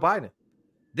all Joe Biden.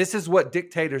 This is what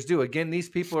dictators do. Again, these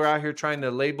people are out here trying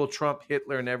to label Trump,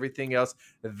 Hitler, and everything else.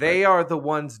 They are the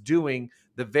ones doing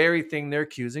the very thing they're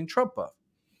accusing Trump of.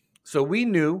 So we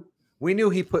knew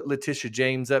he put Letitia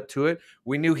James up to it.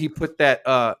 We knew he put that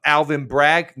Alvin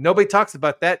Bragg. Nobody talks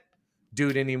about that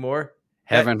dude anymore.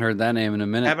 Haven't heard that name in a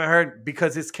minute. Haven't heard,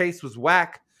 because his case was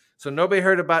whack. So nobody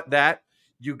heard about that.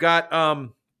 You got that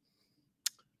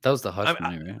was the Hush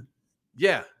money, right?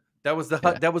 Yeah. That was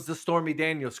the Stormy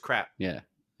Daniels crap. Yeah.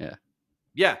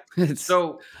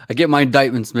 So I get my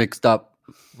indictments mixed up.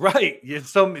 Right.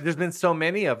 There's been so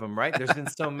many of them, right? There's been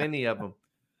so many of them.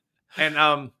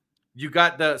 And you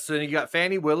got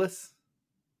Fani Willis.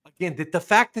 Again, the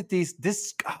fact that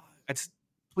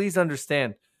please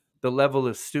understand the level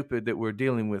of stupid that we're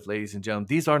dealing with, ladies and gentlemen.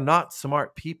 These are not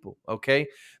smart people, okay?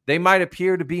 They might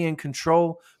appear to be in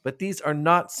control, but these are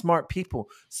not smart people.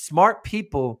 Smart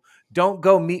people don't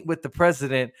go meet with the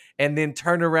president and then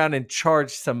turn around and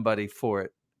charge somebody for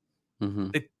it. Mm-hmm.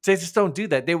 They just don't do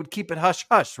that. They would keep it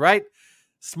hush-hush, right?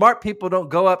 Smart people don't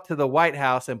go up to the White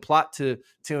House and plot to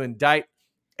indict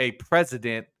a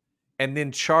president and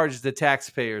then charge the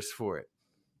taxpayers for it.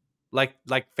 Like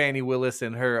Fani Willis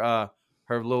and her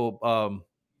little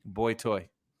boy toy.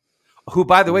 Who,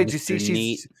 by the way, did you see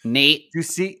she's Nate?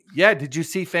 Did you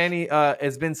see Fani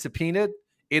has been subpoenaed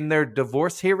in their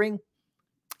divorce hearing?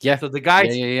 Yeah. So the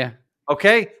guys, yeah.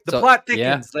 Okay, the plot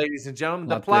thickens, ladies and gentlemen.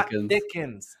 The plot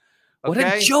thickens. Okay?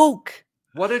 What a joke!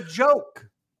 What a joke!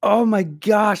 Oh my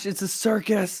gosh, it's a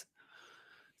circus.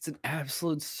 It's an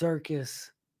absolute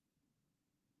circus.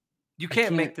 You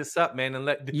can't make this up, man. And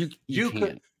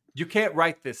you can't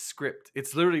write this script.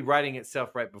 It's literally writing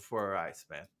itself right before our eyes,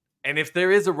 man. And if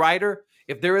there is a writer,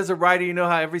 you know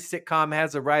how every sitcom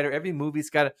has a writer. Every movie's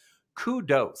got a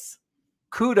kudos,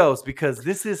 because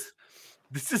this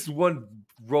is one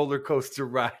roller coaster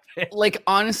ride. Like,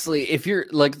 honestly, if you're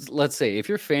let's say if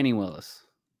you're Fani Willis,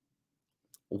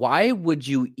 why would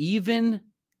you even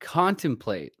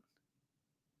contemplate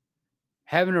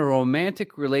having a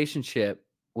romantic relationship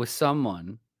with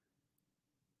someone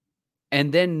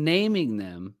and then naming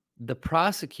them the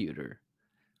prosecutor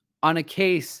on a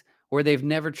case where they've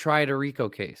never tried a RICO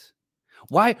case?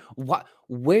 Why?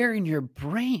 Where in your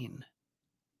brain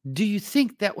do you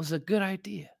think that was a good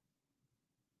idea?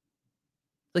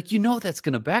 Like, that's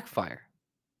going to backfire.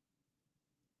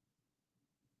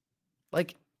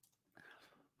 Like,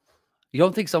 you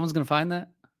don't think someone's going to find that?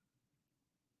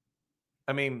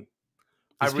 I mean,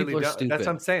 I really don't. Stupid. That's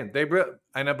what I'm saying.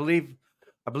 And I believe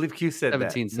Q said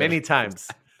that many times.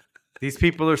 These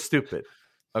people are stupid.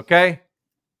 Okay?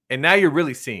 And now you're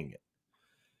really seeing it.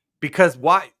 Because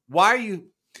why are you...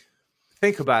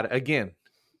 Think about it. Again,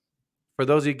 for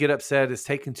those of you who get upset, it's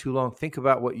taking too long. Think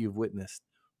about what you've witnessed.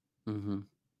 Mm-hmm.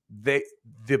 The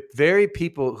very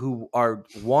people who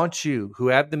want you, who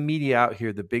have the media out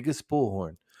here, the biggest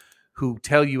bullhorn, who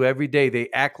tell you every day, they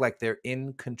act like they're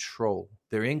in control.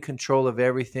 They're in control of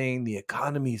everything. The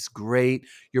economy is great.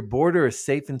 Your border is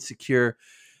safe and secure.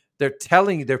 They're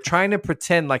trying to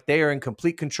pretend like they are in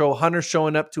complete control. Hunter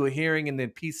showing up to a hearing and then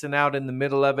piecing out in the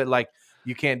middle of it like,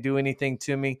 you can't do anything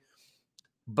to me.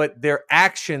 but their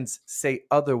actions say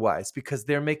otherwise because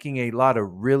they're making a lot of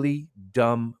really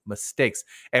dumb mistakes.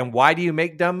 And why do you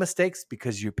make dumb mistakes?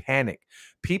 Because you panic.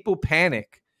 People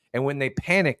panic. And when they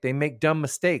panic, they make dumb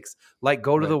mistakes, like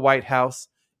go to the White House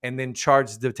and then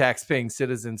charge the tax-paying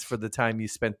citizens for the time you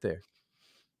spent there.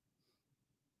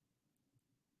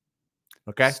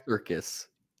 Okay?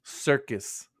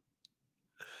 Circus.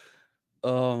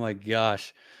 Oh my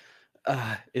gosh.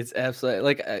 It's absolutely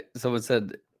like someone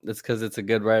said, it's because it's a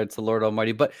good ride. It's the Lord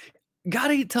Almighty. But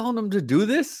God ain't telling them to do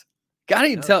this. God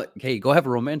ain't hey, go have a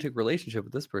romantic relationship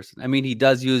with this person. I mean, he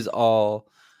does use all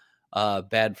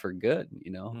bad for good,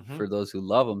 for those who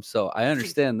love him. So I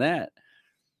understand that.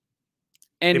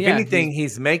 And if anything,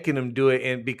 he's making them do it,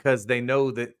 and because they know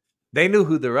that they knew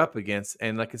who they're up against,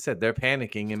 and like I said, they're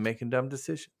panicking and making dumb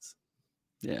decisions.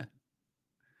 Yeah,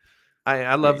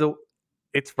 I love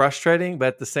it's frustrating, but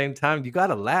at the same time, you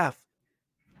gotta laugh.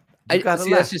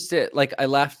 That's just it. Like I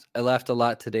laughed a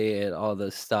lot today at all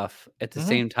this stuff. At the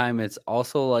same time, it's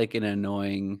also like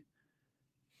an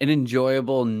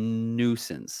enjoyable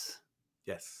nuisance.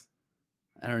 Yes.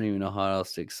 I don't even know how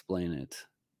else to explain it.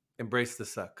 Embrace the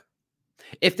suck.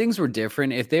 If things were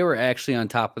different, if they were actually on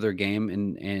top of their game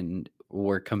and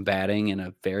were combating in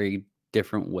a very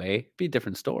different way, it'd be a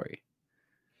different story.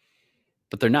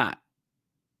 But they're not.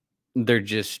 They're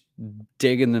just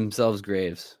digging themselves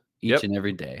graves each and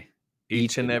every day.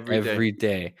 Each and every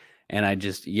day. And I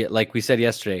just, like we said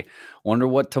yesterday, wonder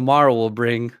what tomorrow will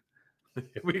bring.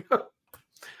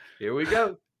 Here we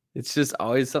go. It's just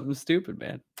always something stupid,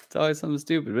 man. It's always something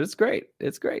stupid, but it's great.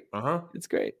 It's great. It's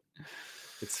great.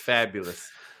 It's fabulous.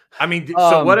 I mean,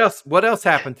 so what else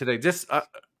happened today? Just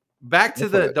back to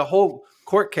the whole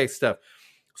court case stuff.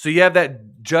 So you have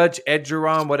that Judge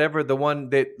Edgeron, whatever, the one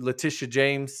that Letitia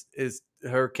James is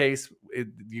her case.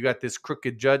 You got this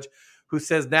crooked judge who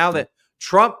says now that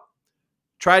Trump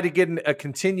tried to get a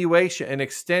continuation, an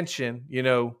extension,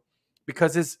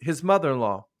 because his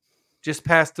mother-in-law just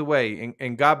passed away,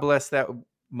 and God bless that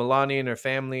Melania and her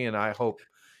family, and I hope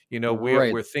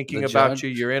we're thinking about you.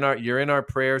 You're in our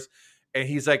prayers. And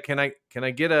he's like, can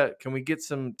we get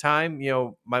some time?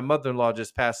 My mother-in-law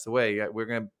just passed away.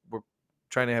 We're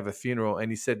trying to have a funeral. And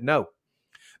he said no.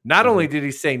 Not only did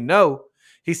he say no,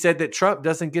 he said that Trump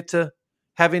doesn't get to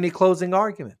have any closing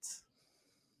arguments.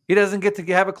 He doesn't get to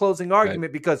have a closing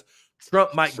argument because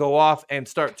Trump might go off and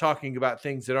start talking about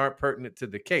things that aren't pertinent to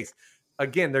the case.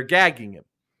 Again, they're gagging him.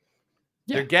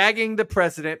 Yeah. They're gagging the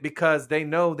president because they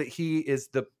know that he is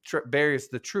bears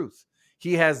the truth.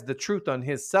 He has the truth on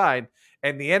his side,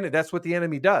 and that's what the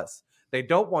enemy does. They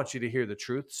don't want you to hear the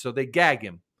truth, so they gag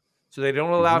him. So they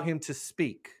don't allow him to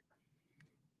speak.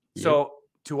 Yep. So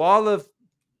to all of,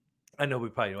 I know we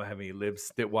probably don't have any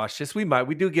libs that watch this. We might.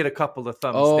 We do get a couple of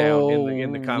thumbs down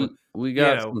in the comment. We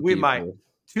got we might.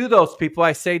 To those people,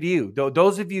 I say to you,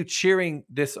 those of you cheering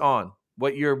this on,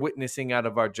 what you're witnessing out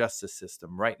of our justice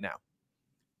system right now,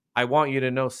 I want you to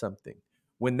know something.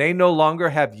 When they no longer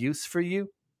have use for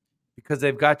you, because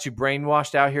they've got you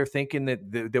brainwashed out here thinking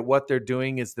that what they're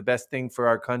doing is the best thing for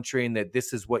our country and that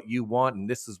this is what you want and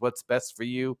this is what's best for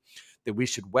you, that we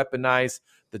should weaponize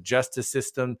the justice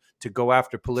system to go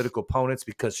after political opponents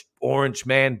because orange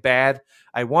man bad.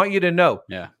 I want you to know,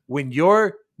 when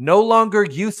you're no longer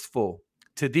useful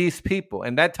to these people,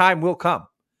 and that time will come,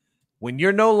 when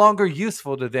you're no longer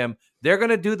useful to them, they're going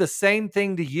to do the same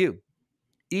thing to you,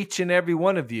 each and every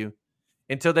one of you,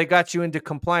 until they got you into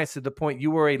compliance to the point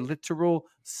you were a literal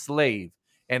slave.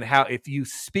 And how if you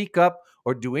speak up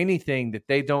or do anything that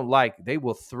they don't like, they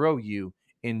will throw you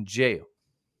in jail.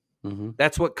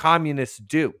 That's what communists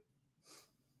do.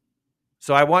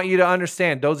 So I want you to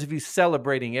understand, those of you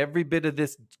celebrating every bit of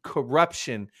this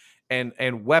corruption and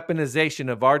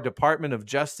weaponization of our Department of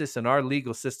Justice and our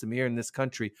legal system here in this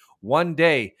country, one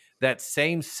day that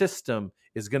same system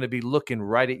is going to be looking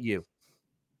right at you.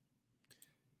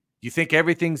 You think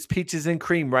everything's peaches and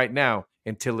cream right now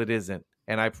until it isn't.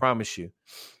 And I promise you,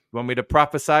 want me to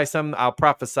prophesy something? I'll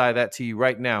prophesy that to you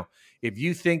right now. If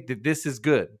you think that this is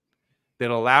good, that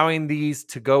allowing these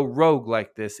to go rogue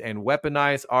like this and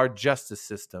weaponize our justice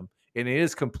system, and it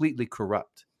is completely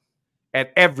corrupt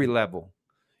at every level.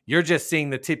 You're just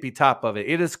seeing the tippy top of it.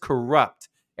 It is corrupt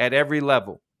at every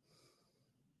level.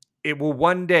 It will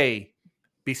one day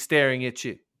be staring at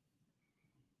you.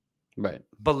 Right.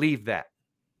 Believe that.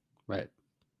 Right.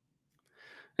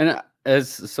 And as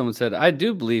someone said, I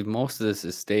do believe most of this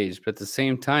is staged, but at the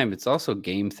same time, it's also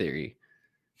game theory.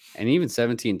 And even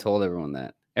 17 told everyone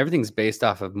that. Everything's based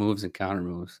off of moves and counter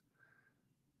moves.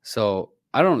 So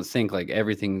I don't think like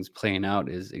everything's playing out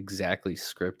is exactly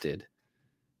scripted.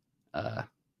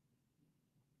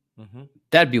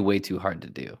 That'd be way too hard to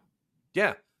do.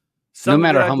 Yeah. No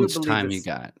matter how much time you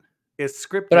got. It's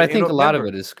scripted. But I think a lot of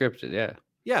it is scripted, yeah.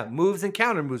 Yeah, moves and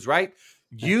counter moves, right?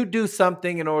 You do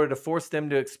something in order to force them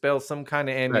to expel some kind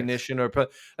of ammunition or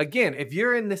again, if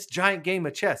you're in this giant game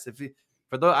of chess,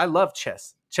 I love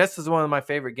chess. Chess is one of my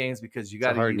favorite games because you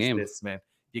got to use this, man.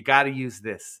 You got to use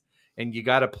this, and you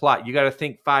got to plot. You got to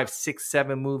think 5, 6,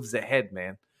 7 moves ahead,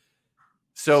 man.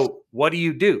 So what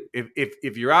do?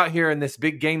 If you're out here in this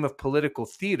big game of political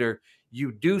theater,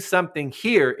 you do something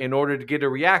here in order to get a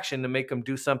reaction to make them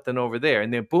do something over there,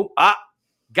 and then boom,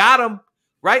 got them.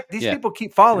 Right? These people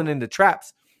keep falling into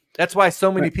traps. That's why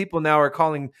so many people now are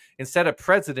calling, instead of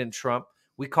President Trump,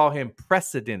 we call him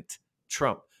Precedent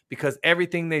Trump, because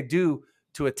everything they do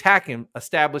to attack him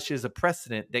establishes a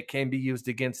precedent that can be used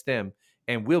against them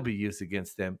and will be used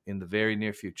against them in the very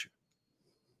near future.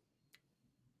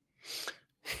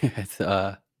 It's,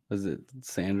 was it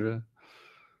Sandra?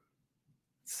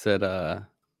 Said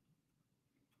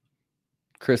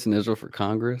Chris and Israel for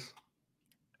Congress.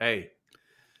 Hey.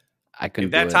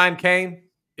 If that time came,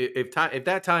 if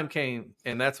that time came,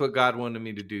 and that's what God wanted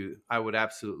me to do, I would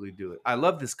absolutely do it. I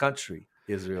love this country,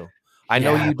 Israel. I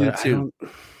know you do too.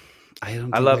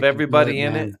 I love everybody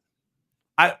in it.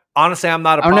 I honestly, I'm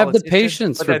not a politician. I don't have the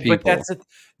patience for people. But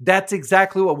that's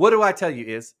exactly what do I tell you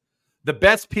is the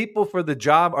best people for the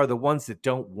job are the ones that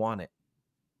don't want it.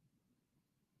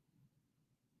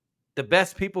 The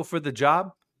best people for the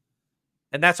job.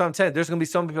 And that's what I'm saying. There's going to be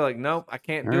some people like, no, I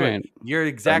can't do it. You're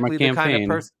exactly the kind of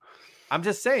person. I'm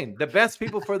just saying the best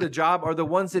people for the job are the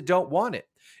ones that don't want it.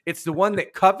 It's the one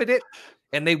that covet it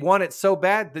and they want it so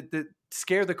bad that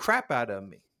scare the crap out of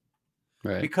me.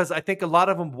 Right. Because I think a lot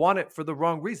of them want it for the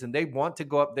wrong reason. They want to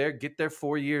go up there, get their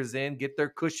 4 years in, get their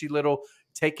cushy little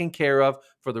taken care of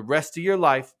for the rest of your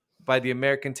life by the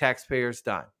American taxpayer's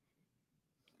dime.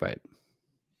 Right.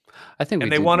 I think, and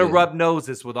they want to rub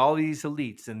noses with all these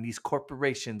elites and these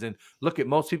corporations. And look at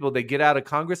most people that get out of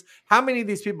Congress. How many of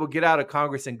these people get out of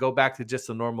Congress and go back to just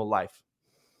a normal life?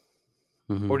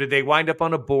 Or did they wind up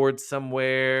on a board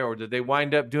somewhere? Or did they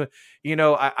wind up doing,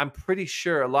 I'm pretty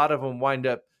sure a lot of them wind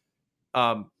up,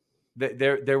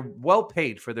 they're well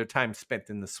paid for their time spent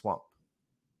in the swamp.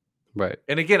 Right.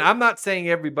 And again, I'm not saying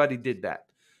everybody did that.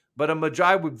 But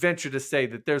I would venture to say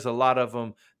that there's a lot of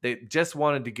them that just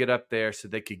wanted to get up there so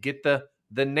they could get the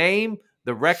name,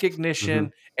 the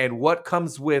recognition, and what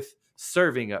comes with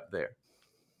serving up there.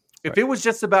 If it was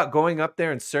just about going up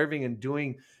there and serving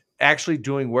and actually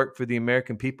doing work for the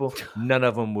American people, none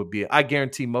of them would be. I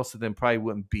guarantee most of them probably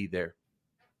wouldn't be there.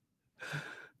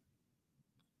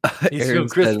 Aaron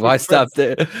said, why stop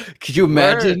there? Could you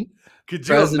imagine? Could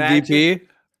you imagine? VP?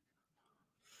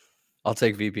 I'll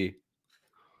take VP.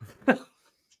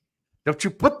 Don't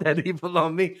you put that evil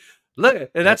on me.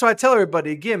 Look, and that's why I tell everybody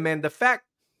again, man, this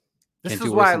is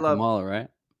why I love Kamala, right?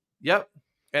 Yep.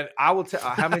 And I will tell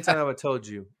how many times have I told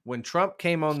you when Trump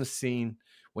came on the scene,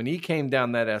 when he came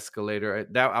down that escalator,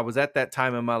 I was at that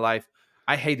time in my life.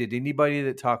 I hated anybody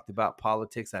that talked about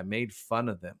politics. I made fun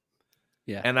of them.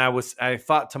 Yeah. And I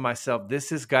thought to myself,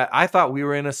 I thought we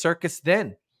were in a circus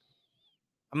then.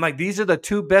 I'm like, these are the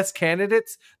two best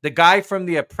candidates. The guy from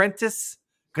The Apprentice.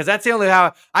 Because that's the only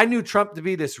how I knew Trump to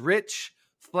be this rich,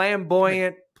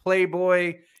 flamboyant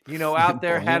playboy, out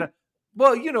there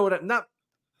not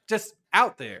just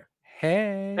out there.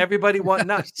 Hey, everybody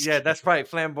yeah, that's right.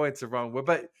 Flamboyant's the wrong word,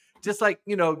 but just like,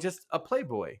 just a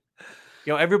playboy.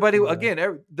 Everybody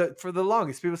again, for the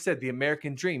longest, people said the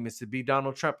American dream is to be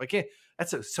Donald Trump. Again,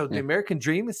 the American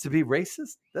dream is to be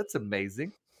racist. That's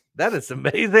amazing. That is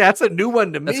amazing. That's a new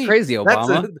one to me. That's crazy,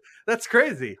 Obama. That's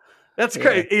crazy. That's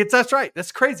crazy. That's right.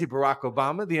 That's crazy, Barack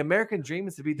Obama. The American dream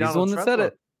is to be Donald Trump. He's the one that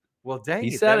said it. Well, dang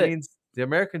it. That means the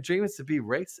American dream is to be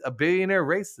a billionaire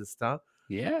racist, huh?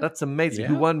 Yeah. That's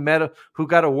amazing. Yeah. Who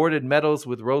got awarded medals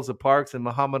with Rosa Parks and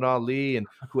Muhammad Ali, and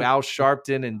who Al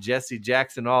Sharpton and Jesse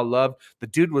Jackson all loved. The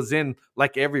dude was in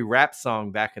like every rap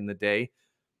song back in the day.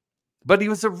 But he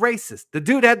was a racist. The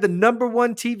dude had the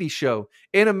 #1 TV show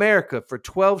in America for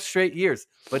 12 straight years.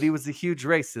 But he was a huge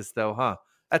racist, though, huh?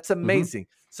 That's amazing.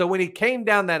 So when he came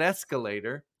down that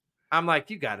escalator, I'm like,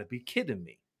 you got to be kidding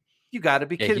me. You got to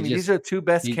be kidding me. These are the two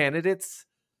best candidates.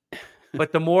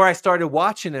 But the more I started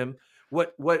watching him,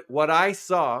 what I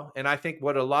saw, and I think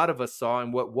what a lot of us saw,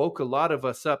 and what woke a lot of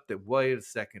us up, that wait a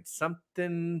second,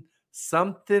 something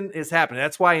is happening.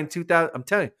 That's why in 2000, I'm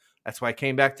telling you, that's why I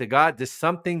came back to God. Just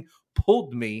something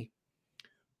pulled me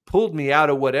out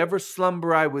of whatever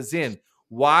slumber I was in.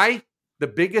 Why? The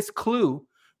biggest clue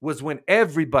was when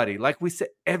everybody, like we said,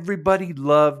 everybody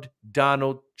loved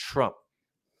Donald Trump.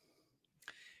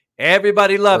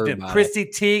 Everybody loved him. Chrissy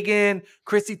Teigen,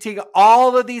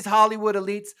 all of these Hollywood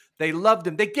elites, they loved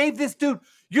him. They gave this dude,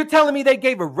 you're telling me they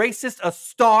gave a racist a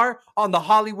star on the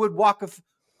Hollywood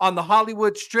on the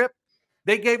Hollywood Strip?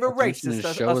 They gave a racist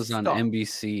a show was star. On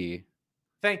NBC.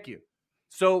 Thank you.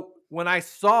 So when I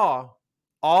saw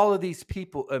all of these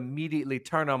people immediately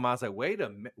turn on me, I was like, wait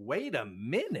a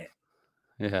minute.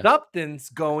 Yeah. Something's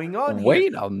going on here.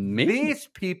 Wait a minute. These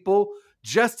people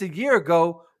just a year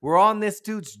ago were on this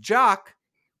dude's jock,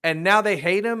 and now they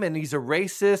hate him, and he's a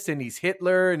racist, and he's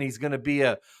Hitler, and he's going to be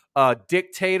a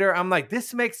dictator. I'm like,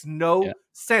 this makes no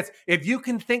sense. If you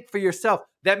can think for yourself,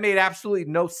 that made absolutely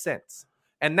no sense.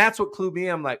 And that's what clued me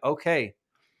in. I'm like, okay,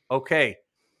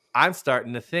 I'm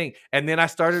starting to think. And then I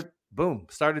started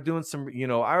doing some, I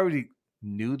already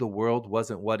knew the world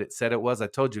wasn't what it said it was. I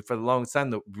told you for the longest time,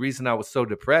 the reason I was so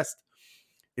depressed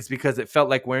is because it felt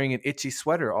like wearing an itchy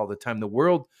sweater all the time. The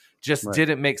world just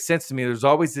didn't make sense to me. There's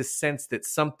always this sense that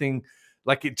something,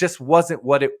 like it just wasn't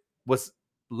what it was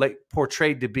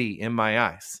portrayed to be in my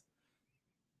eyes.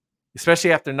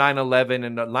 Especially after 9/11.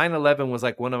 And 9/11 was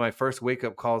like one of my first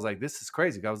wake-up calls. Like, this is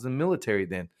crazy. I was in the military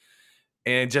then.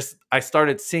 And I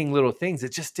started seeing little things.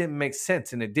 It just didn't make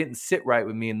sense. And it didn't sit right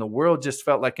with me. And the world just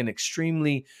felt like an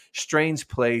extremely strange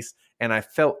place. And I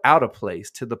felt out of place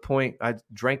to the point I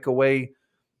drank away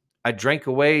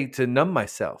to numb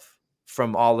myself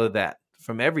from all of that,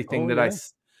 from everything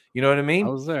you know what I mean? I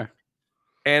was there.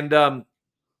 And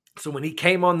so when he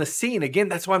came on the scene, again,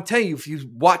 that's why I'm telling you, if you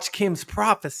watch Kim's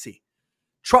prophecy,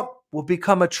 Trump will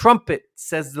become a trumpet,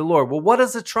 says the Lord. Well, what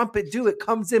does a trumpet do? It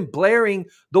comes in blaring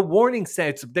the warning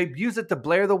sounds. They use it to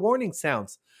blare the warning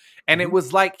sounds. And it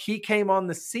was like he came on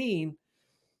the scene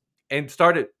and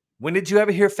started, when did you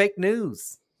ever hear fake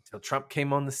news? Until Trump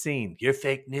came on the scene. You're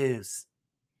fake news.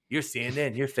 You're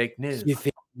CNN. You're fake news. You're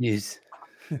fake news.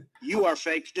 You are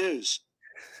fake news.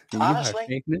 Honestly,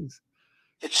 fake news.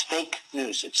 It's fake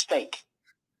news. It's fake.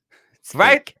 It's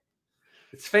right? Fake.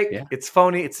 It's fake. Yeah. It's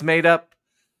phony. It's made up.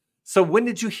 So when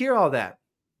did you hear all that?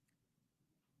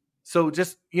 So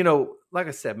just, like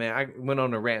I said, man, I went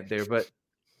on a rant there, but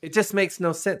it just makes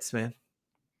no sense, man.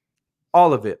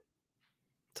 All of it.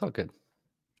 It's all good.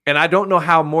 And I don't know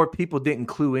how more people didn't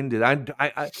clue into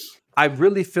it. I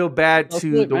really feel bad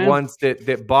to the ones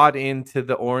that bought into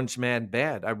the orange man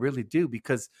bad. I really do,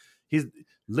 because he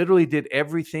literally did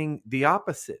everything the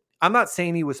opposite. I'm not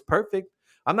saying he was perfect.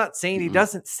 I'm not saying he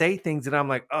doesn't say things that I'm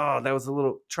like, oh, that was a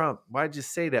little Trump. Why'd you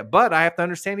say that? But I have to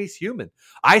understand he's human.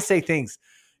 I say things.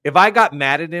 If I got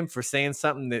mad at him for saying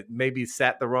something that maybe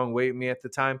sat the wrong way with me at the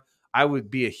time, I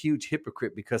would be a huge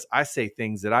hypocrite, because I say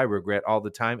things that I regret all the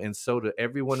time. And so do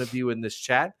every one of you in this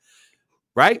chat,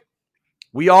 right?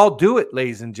 We all do it,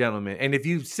 ladies and gentlemen. And if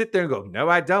you sit there and go, no,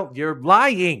 I don't, you're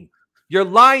lying. You're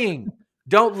lying.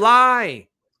 Don't lie.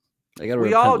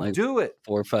 We all do it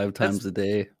 4 or 5 times a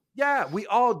day. Yeah, we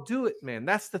all do it, man.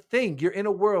 That's the thing. You're in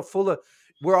a world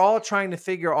we're all trying to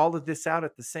figure all of this out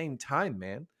at the same time,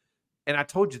 man. And I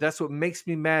told you, that's what makes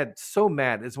me mad, so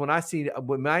mad, is when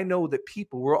I know that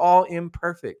we're all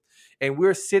imperfect, and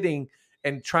we're sitting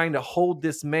and trying to hold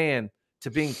this man to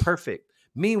being perfect.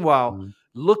 Meanwhile,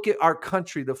 look at our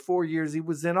country, the 4 years he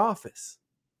was in office.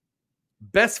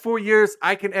 Best 4 years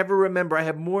I can ever remember. I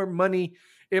have more money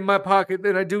in my pocket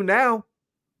than I do now.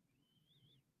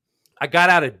 I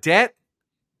got out of debt.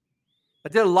 I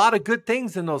did a lot of good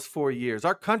things in those 4 years.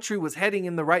 Our country was heading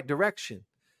in the right direction.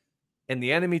 And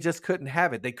the enemy just couldn't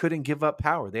have it. They couldn't give up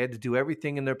power. They had to do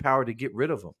everything in their power to get rid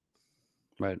of them.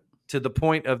 Right. To the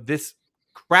point of this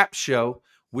crap show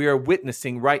we are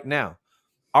witnessing right now.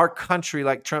 Our country,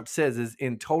 like Trump says, is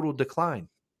in total decline.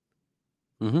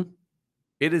 Mm-hmm.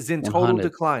 It is in total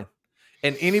decline.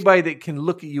 And anybody that can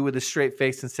look at you with a straight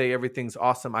face and say everything's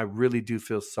awesome, I really do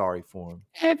feel sorry for him.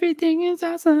 Everything is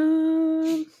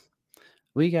awesome.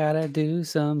 We got to do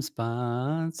some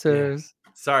sponsors.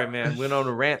 Yeah. Sorry, man. Went on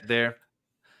a rant there.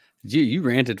 You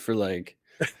ranted for like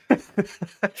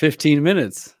 15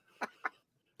 minutes.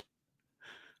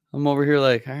 I'm over here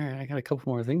like, all right, I got a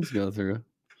couple more things to go through.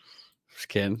 Just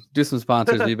kidding. Do some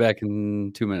sponsors. Be back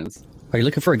in 2 minutes. Are you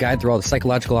looking for a guide through all the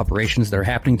psychological operations that are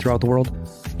happening throughout the world?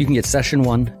 You can get Session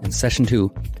 1 and Session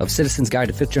 2 of Citizen's Guide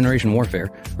to 5th Generation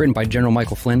Warfare, written by General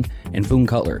Michael Flynn and Boone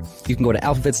Cutler. You can go to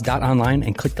AlphaVets.online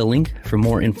and click the link for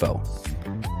more info.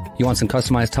 You want some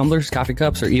customized tumblers, coffee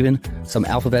cups, or even some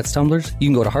AlphaVets tumblers? You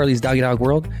can go to Harley's Doggy Dog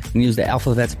World and use the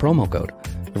AlphaVets promo code.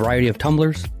 A variety of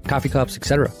tumblers, coffee cups,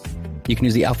 etc. You can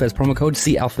use the AlphaVets promo code,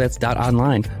 see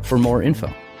AlphaVets.online for more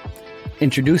info.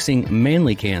 Introducing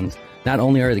Manly Cans. Not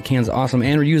only are the cans awesome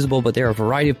and reusable, but there are a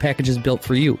variety of packages built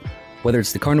for you. Whether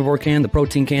it's the carnivore can, the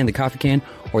protein can, the coffee can,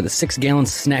 or the 6-gallon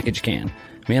snackage can.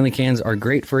 Manly cans are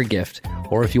great for a gift,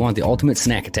 or if you want the ultimate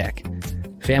snack attack.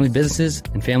 Family businesses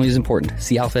and family is important.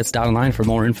 See AlphaVets.online for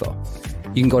more info.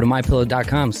 You can go to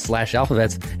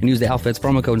mypillow.com/AlphaVets and use the AlphaVets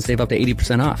promo code and save up to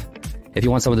 80% off. If you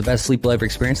want some of the best sleep you'll ever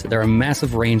experience, there are a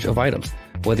massive range of items.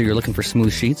 Whether you're looking for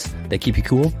smooth sheets that keep you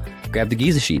cool, grab the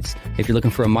Giza sheets. If you're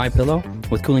looking for a MyPillow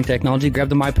with cooling technology, grab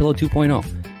the MyPillow 2.0.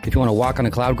 If you want to walk on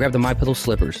a cloud, grab the MyPillow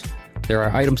slippers. There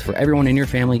are items for everyone in your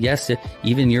family, yes,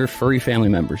 even your furry family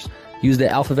members. Use the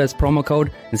AlphaVets promo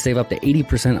code and save up to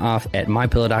 80% off at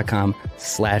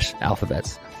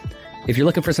mypillow.com/AlphaVets. If you're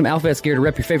looking for some AlphaVets gear to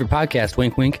rep your favorite podcast,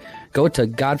 wink, wink, go to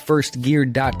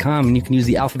godfirstgear.com and you can use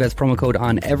the AlphaVets promo code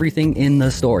on everything in the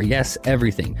store. Yes,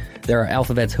 everything. There are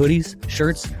AlphaVets hoodies,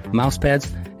 shirts, mouse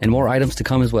pads, and more items to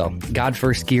come as well.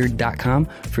 godfirstgear.com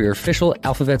for your official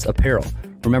AlphaVets apparel.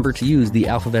 Remember to use the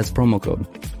AlphaVets promo code.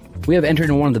 We have entered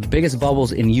in one of the biggest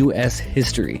bubbles in U.S.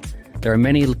 history. There are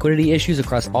many liquidity issues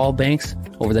across all banks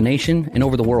over the nation and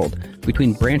over the world,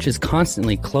 between branches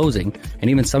constantly closing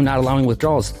and even some not allowing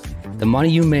withdrawals. The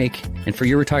money you make and for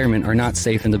your retirement are not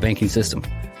safe in the banking system.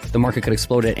 The market could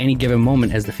explode at any given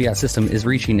moment as the fiat system is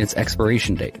reaching its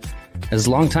expiration date. As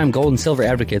longtime gold and silver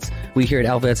advocates, we here at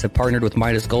AlphaVets have partnered with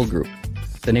Midas Gold Group,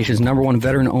 the nation's #1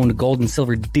 veteran-owned gold and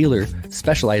silver dealer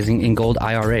specializing in gold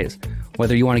IRAs.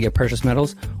 Whether you want to get precious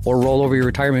metals or roll over your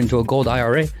retirement into a gold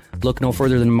IRA, look no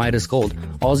further than Midas Gold.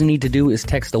 All you need to do is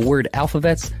text the word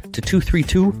AlphaVets to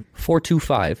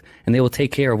 232-425, and they will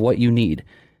take care of what you need.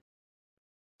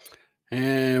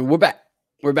 And we're back.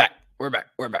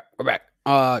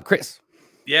 Chris.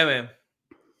 Yeah, man.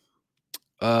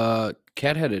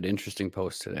 Kat had an interesting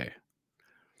post today.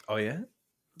 Oh, yeah?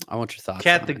 I want your thoughts.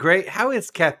 Kat the Great? How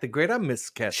is Kat the Great? I miss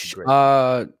Kat the Great.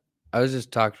 I was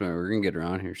just talking to her. We're going to get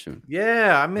around here soon.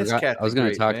 Yeah, I miss Kat the Great. I was going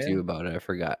to talk to you about it. I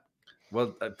forgot.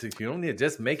 Well, you don't need to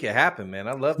just make it happen, man.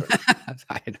 I love her.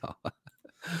 I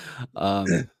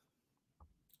know.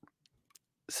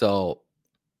 So,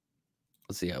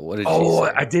 let's see. What did she say? Oh,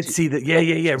 I did see that. Yeah.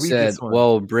 Read said, this one.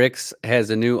 well, BRICS has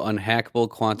a new unhackable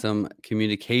quantum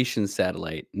communication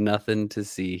satellite. Nothing to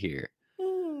see here.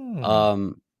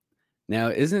 Now,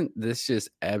 isn't this just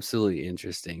absolutely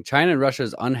interesting? China and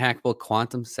Russia's unhackable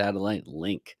quantum satellite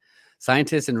link.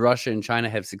 Scientists in Russia and China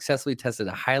have successfully tested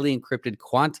a highly encrypted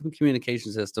quantum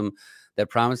communication system that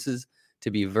promises to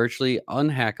be virtually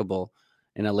unhackable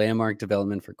in a landmark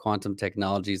development for quantum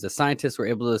technologies. The scientists were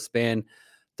able to span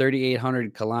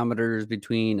 3,800 kilometers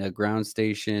between a ground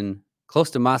station close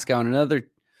to Moscow and another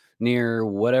near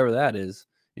whatever that is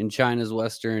in China's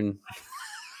western.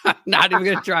 I'm not even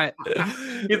gonna try it.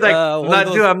 He's like,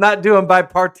 I'm not doing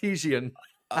bipartisan.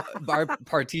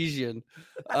 Partisan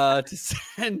to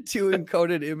send two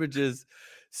encoded images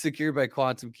secured by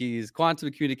quantum keys.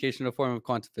 Quantum communication, a form of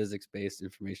quantum physics-based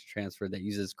information transfer that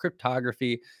uses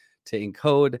cryptography to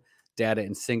encode data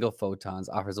in single photons,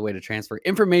 offers a way to transfer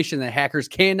information that hackers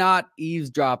cannot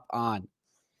eavesdrop on.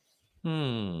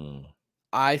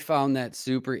 I found that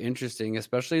super interesting,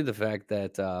 especially the fact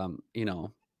that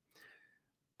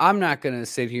I'm not going to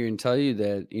sit here and tell you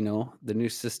that, the new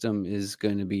system is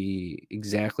going to be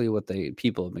exactly what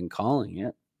people have been calling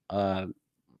it.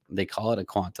 They call it a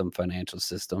quantum financial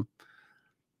system.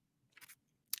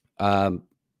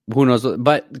 Who knows?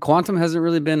 But quantum hasn't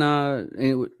really been,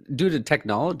 due to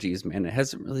technologies, man, it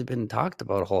hasn't really been talked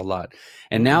about a whole lot.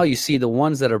 And now you see the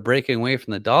ones that are breaking away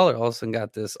from the dollar all of a sudden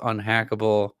got this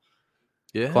unhackable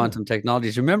quantum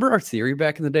technologies. Remember our theory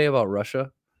back in the day about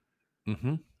Russia?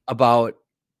 Mm-hmm. About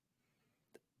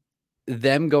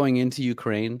them going into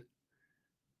Ukraine,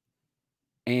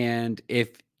 and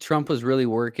if Trump was really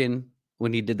working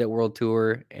when he did that world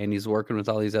tour and he's working with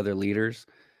all these other leaders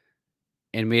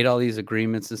and made all these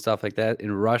agreements and stuff like that,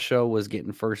 and Russia was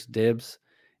getting first dibs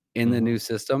in the new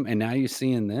system, and now you're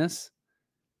seeing this,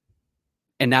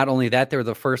 and not only that, they were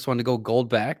the first one to go gold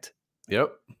backed.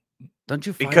 Yep. Don't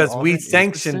you find because we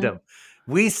sanctioned them.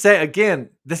 We say again,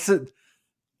 this is,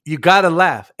 you gotta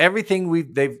laugh. Everything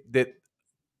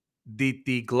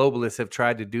the globalists have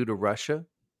tried to do to Russia.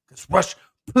 It's Russia,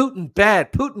 Putin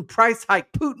bad, Putin price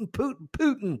hike,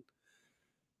 Putin.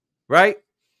 Right?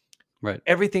 Right.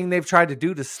 Everything they've tried to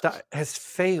do to stop has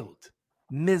failed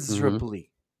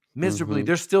miserably.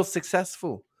 They're still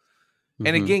successful.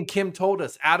 And again, Kim told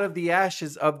us, out of the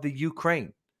ashes of the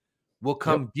Ukraine will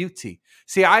come beauty.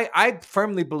 See, I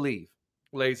firmly believe,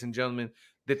 ladies and gentlemen,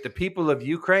 that the people of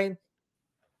Ukraine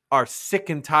are sick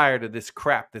and tired of this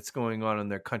crap that's going on in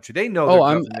their country. They know their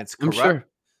government's corrupt. Sure.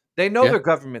 They know their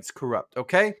government's corrupt,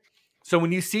 okay? So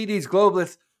when you see these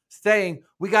globalists saying,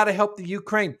 we got to help the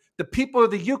Ukraine, the people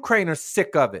of the Ukraine are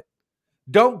sick of it.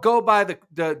 Don't go by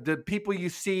the people you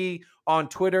see on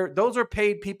Twitter. Those are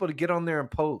paid people to get on there and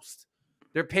post.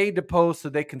 They're paid to post so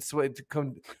they can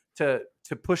to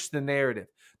push the narrative.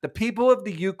 The people of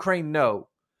the Ukraine know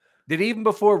that even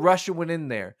before Russia went in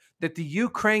there, that the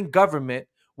Ukraine government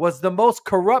was the most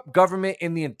corrupt government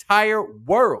in the entire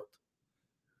world.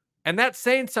 And that's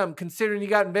saying something, considering you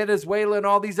got Venezuela and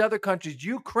all these other countries.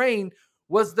 Ukraine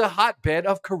was the hotbed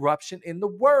of corruption in the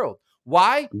world.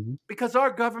 Why? Mm-hmm. Because our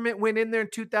government went in there in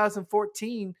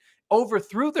 2014,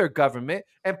 overthrew their government,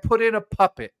 and put in a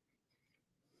puppet.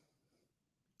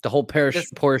 The whole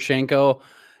Poroshenko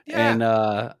and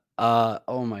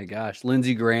oh my gosh,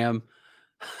 Lindsey Graham.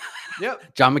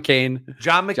 Yep. John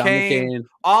McCain,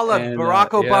 all of Barack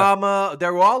Obama. They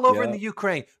were all over in the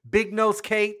Ukraine. Big Nose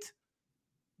Kate.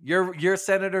 Your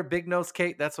Senator Big Nose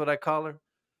Kate. That's what I call her.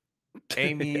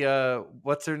 Amy,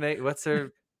 what's her name? What's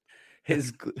her?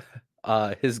 His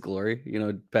glory. You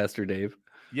know, Pastor Dave.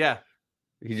 Yeah.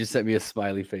 He just sent me a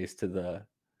smiley face to the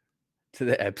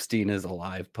Epstein is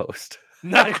alive post.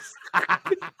 Nice.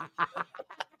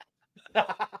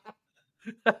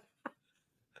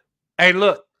 Hey,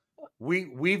 look,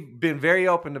 we've been very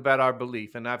open about our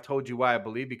belief, and I've told you why I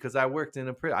believe, because I worked in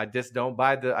a prison. I just don't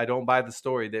buy the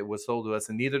story that was sold to us,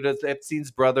 and neither does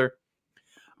Epstein's brother.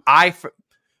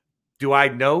 Do I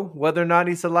know whether or not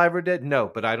he's alive or dead?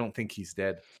 No, but I don't think he's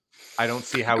dead. I don't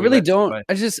see how. I really don't.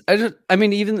 I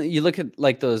mean, even you look at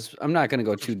like those. I'm not going to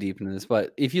go too deep into this,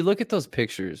 but if you look at those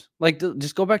pictures, like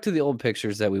just go back to the old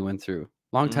pictures that we went through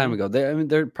a long time ago.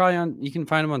 They're probably on. You can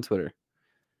find them on Twitter.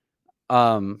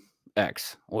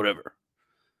 X, whatever.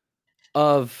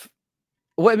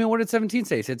 What did 17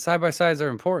 say? It said side by sides are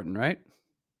important, right?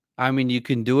 I mean, you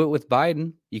can do it with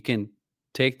Biden. You can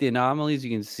take the anomalies.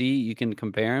 You can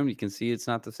compare them. You can see it's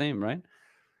not the same, right?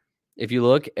 If you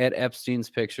look at Epstein's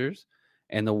pictures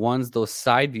and those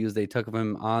side views they took of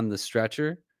him on the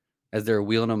stretcher as they're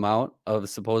wheeling him out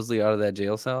supposedly out of that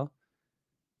jail cell,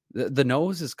 the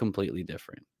nose is completely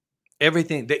different.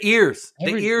 Everything, the ears are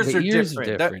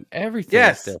different. Everything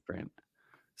is different.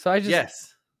 So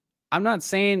I'm not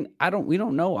saying we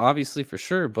don't know obviously for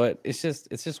sure, but it's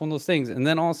just one of those things. And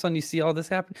then all of a sudden you see all this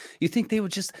happen. You think they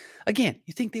would just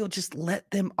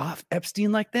let them off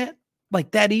Epstein like that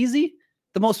easy?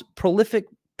 The most prolific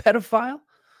pedophile?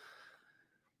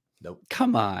 Nope.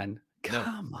 Come on.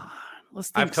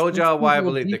 I've told y'all why I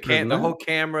believe the whole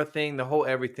camera thing, the whole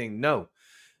everything. No,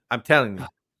 I'm telling you.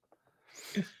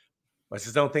 I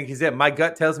just don't think he's dead. My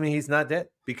gut tells me he's not dead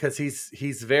because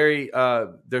he's very.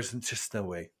 There's just no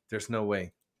way. There's no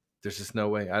way. There's just no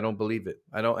way. I don't believe it.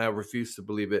 I refuse to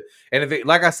believe it. And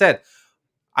like I said,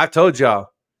 I've told y'all,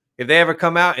 if they ever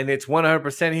come out and it's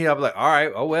 100% he, I'll be like, all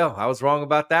right, oh well, I was wrong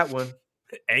about that one.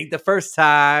 Ain't the first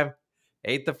time.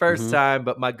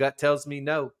 But my gut tells me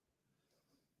no.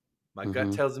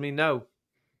 Gut tells me no.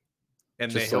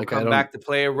 And then he'll come back to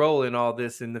play a role in all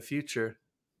this in the future.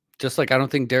 Just like I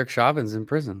don't think Derek Chauvin's in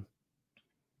prison.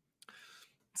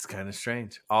 It's kind of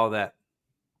strange. All that.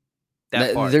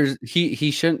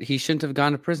 He shouldn't have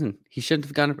gone to prison. He shouldn't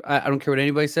have gone. I don't care what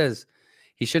anybody says.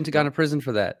 He shouldn't have gone to prison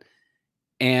for that.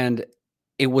 And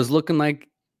it was looking like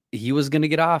he was going to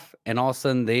get off, and all of a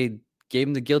sudden they gave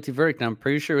him the guilty verdict. And I'm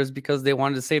pretty sure it was because they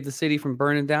wanted to save the city from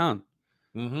burning down.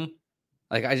 Mm-hmm.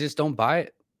 Like I just don't buy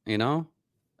it. You know.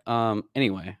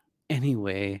 Anyway.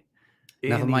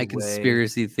 Enough of my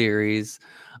conspiracy theories.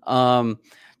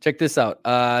 Check this out.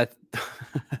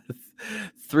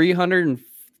 300.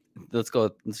 Let's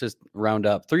just round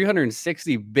up.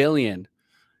 360 billion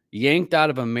yanked out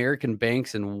of American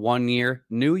banks in 1 year.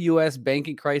 New U.S.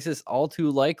 banking crisis all too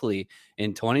likely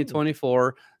in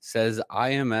 2024, says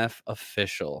IMF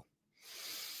official.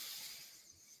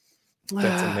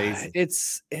 That's amazing.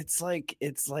 It's like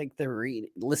they're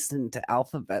listening to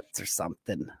AlphaVets or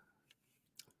something.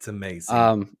 It's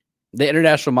amazing. The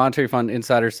International Monetary Fund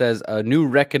insider says a new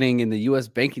reckoning in the U.S.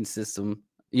 banking system,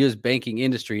 U.S. banking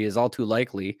industry is all too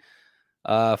likely.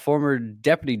 Former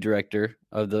deputy director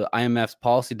of the IMF's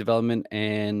Policy Development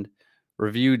and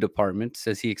Review Department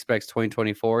says he expects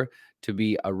 2024 to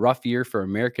be a rough year for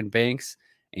American banks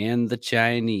and the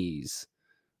Chinese.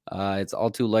 It's all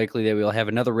too likely that we'll have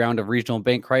another round of regional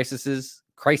bank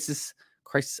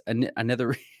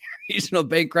another regional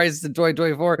bank crisis in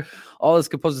 2024. All this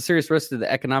could pose a serious risk to the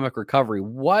economic recovery.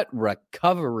 What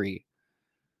recovery?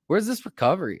 Where's this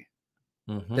recovery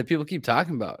that people keep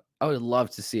talking about? I would love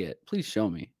to see it. Please show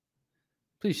me.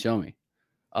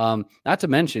 Not to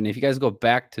mention, if you guys go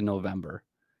back to November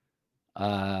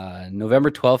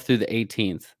 12th through the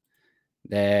 18th,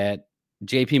 that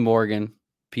JP Morgan,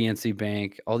 PNC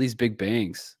Bank, all these big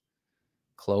banks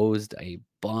closed a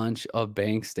bunch of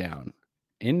banks down.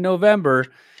 in November,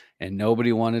 and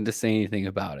nobody wanted to say anything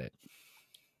about it.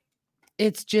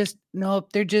 It's just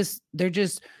nope. They're just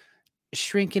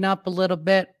shrinking up a little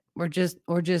bit. We're just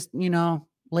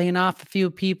laying off a few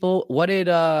people. What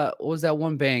was that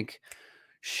one bank?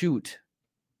 Shoot,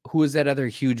 who was that other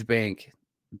huge bank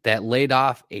that laid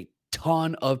off a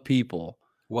ton of people?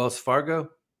 Wells Fargo.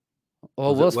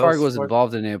 Well, Wells Fargo was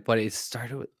involved in it, but it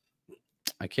started with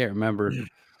I can't remember.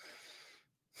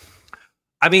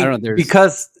 I mean,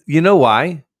 because you know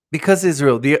why? Because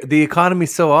Israel, the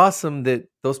economy's so awesome that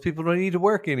those people don't need to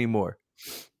work anymore.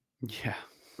 Yeah.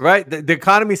 Right? The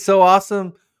economy's so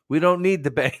awesome, we don't need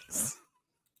the banks.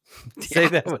 Say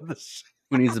that with the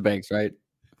who needs the banks, right?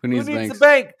 Who needs the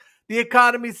bank? The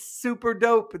economy's super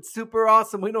dope. It's super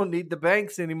awesome. We don't need the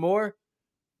banks anymore.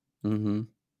 Mm-hmm.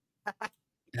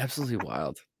 Absolutely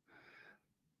wild.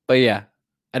 But yeah,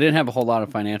 I didn't have a whole lot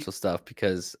of financial stuff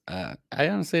because I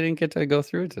honestly didn't get to go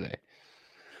through it today.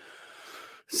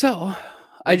 So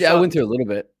I went through a little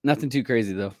bit. Nothing too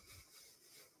crazy though.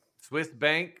 Swiss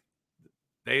Bank,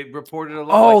 they reported a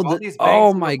lot. All these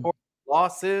banks reported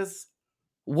losses.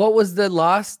 What was the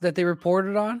loss that they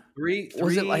reported on? Three.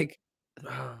 Was it like?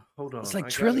 Hold on. It's like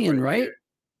trillion, right?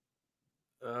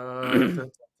 I'm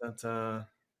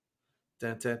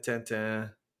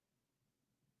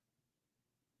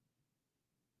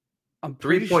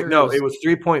pretty sure. No, it was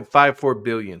 3.54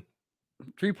 billion.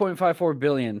 3.54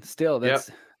 billion. Still, that's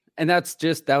and that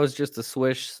was just a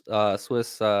Swiss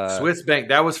bank.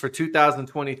 That was for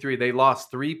 2023. They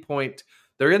lost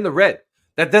they're in the red.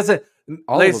 That doesn't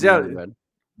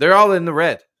they're all in the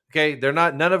red. Okay. They're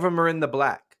not, none of them are in the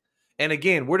black. And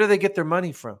again, where do they get their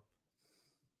money from?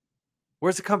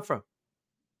 Where's it come from?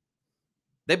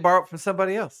 They borrow it from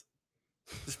somebody else.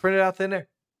 Just print it out thin air.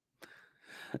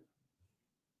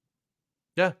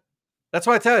 Yeah. That's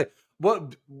why I tell you.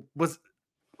 What was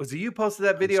it you posted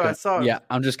that video? I saw. Yeah,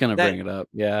 I'm just gonna bring it up.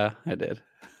 Yeah, I did.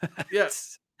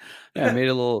 Yes. Yeah, I made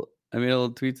a little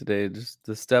tweet today. Just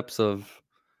the steps of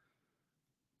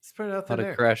how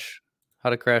to crash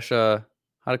a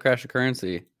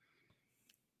currency.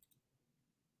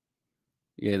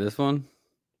 Yeah, this one.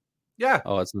 Yeah.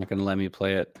 Oh, it's not gonna let me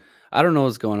play it. I don't know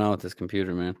what's going on with this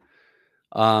computer, man.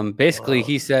 Basically,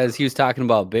 he says he was talking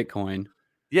about Bitcoin.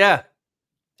 Yeah.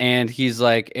 And he's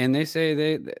like, and they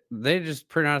say they just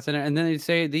print out thin air, and then they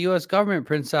say the U.S. government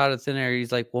prints out a thin air.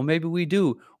 He's like, well, maybe we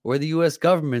do. We're the U.S.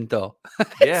 government, though.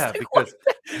 Yeah, because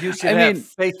you should have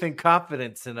faith and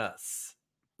confidence in us.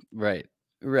 Right.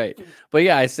 But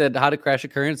yeah, I said how to crash a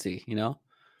currency.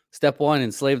 Step 1,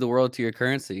 enslave the world to your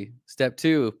currency. Step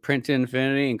 2, print to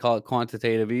infinity and call it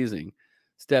quantitative easing.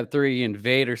 Step 3,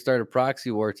 invade or start a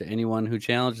proxy war to anyone who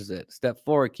challenges it. Step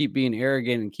 4, keep being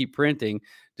arrogant and keep printing.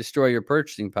 Destroy your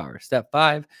purchasing power. Step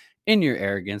 5, in your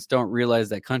arrogance, don't realize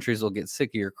that countries will get sick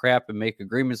of your crap and make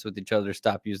agreements with each other to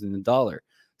stop using the dollar.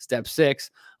 Step 6,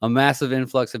 a massive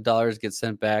influx of dollars gets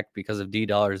sent back because of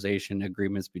de-dollarization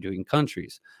agreements between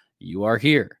countries. You are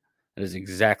here. That is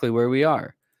exactly where we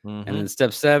are. Mm-hmm. And then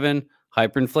step 7,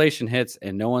 hyperinflation hits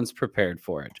and no one's prepared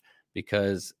for it.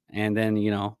 And then,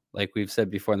 like we've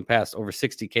said before in the past, over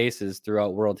 60 cases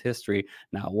throughout world history,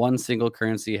 not one single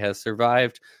currency has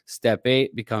survived. Step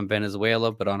 8, become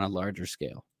Venezuela, but on a larger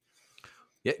scale.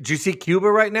 Yeah. Do you see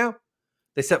Cuba right now?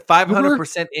 They set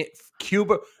 500% in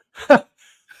Cuba.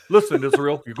 Listen,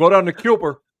 Israel, you go down to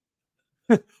Cuba.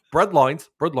 Bread lines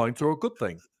are a good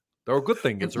thing. They're a good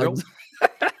thing, Israel.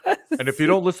 And if you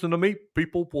don't listen to me,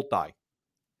 people will die.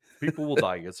 People will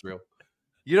die, Israel.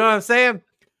 You know what I'm saying?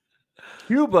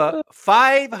 Cuba,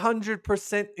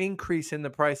 500% increase in the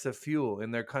price of fuel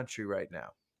in their country right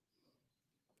now.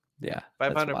 Yeah.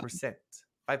 500%.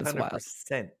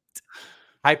 500%.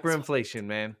 Hyperinflation,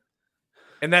 man.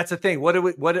 And that's the thing.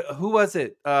 Who was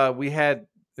it? We had,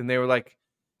 and they were like,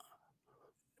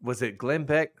 was it Glenn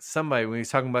Beck? Somebody, when he's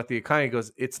talking about the economy,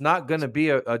 goes, it's not going to be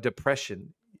a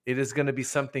depression. It is going to be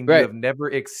something you have never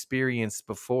experienced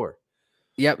before.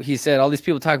 Yep. He said, all these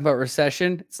people talking about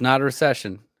recession. It's not a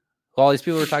recession. All these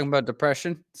people are talking about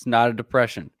depression. It's not a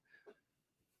depression.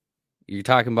 You're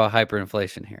talking about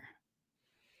hyperinflation here.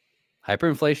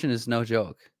 Hyperinflation is no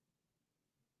joke.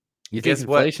 You think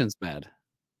inflation's bad?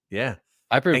 Yeah.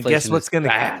 Hyperinflation is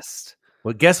fast.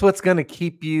 Well, guess what's going to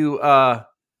keep you?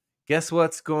 Guess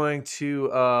what's going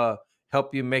to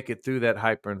help you make it through that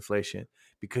hyperinflation?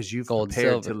 Because you've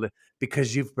prepared to live.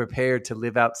 Because you've prepared to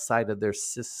live outside of their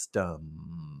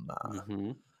system.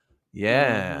 Mm-hmm.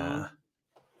 Yeah. Mm-hmm.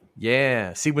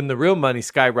 Yeah. See, when the real money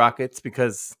skyrockets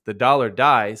because the dollar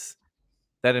dies,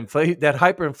 that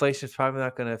hyperinflation is probably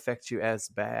not going to affect you as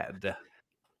bad.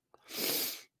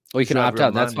 Well, you can opt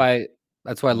out. That's why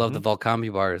I love the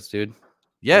Volcambi bars, dude.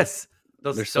 Yes.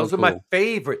 Those so are cool. my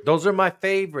favorite. Those are my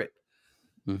favorite.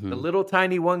 Mm-hmm. The little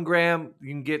tiny 1 gram, you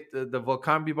can get the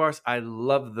Volcambi bars. I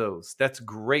love those. That's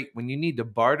great. When you need to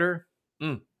barter.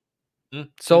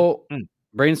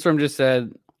 Brainstorm just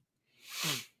said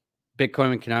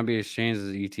Bitcoin cannot be exchanged as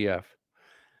an ETF.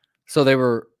 So they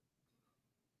were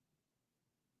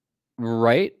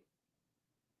right.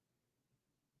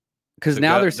 Because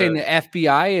now they're saying the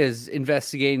FBI is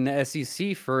investigating the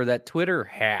SEC for that Twitter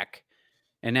hack.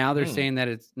 And now they're saying that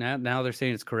it's now they're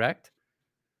saying it's correct.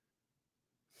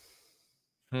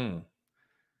 Jamie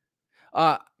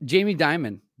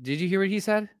Dimon, did you hear what he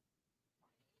said?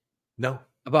 No.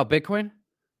 About Bitcoin?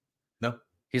 No.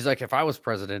 He's like, if I was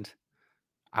president,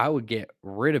 I would get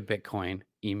rid of Bitcoin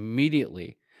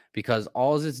immediately because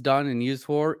all it's done and used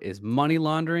for is money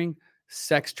laundering,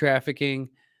 sex trafficking,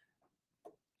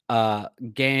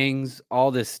 gangs,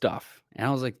 all this stuff. And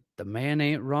I was like, the man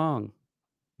ain't wrong.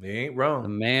 He ain't wrong. The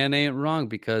man ain't wrong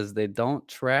because they don't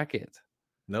track it.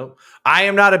 No, I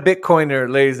am not a Bitcoiner,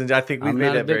 ladies and gentlemen. I think we've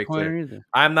made that very clear. Either.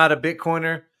 I'm not a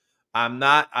Bitcoiner. I'm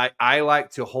not. I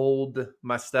like to hold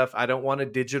my stuff. I don't want a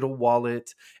digital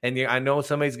wallet. And I know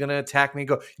somebody's going to attack me and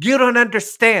go, you don't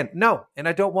understand. No, and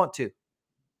I don't want to.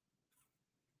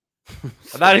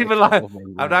 I'm not even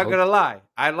lying. I'm not going to lie.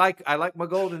 I like my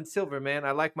gold and silver, man.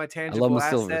 I like my tangible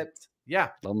assets. Silver. Yeah.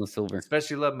 Love my silver.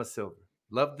 Especially love my silver.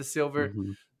 Love the silver.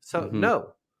 Mm-hmm. So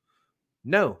no,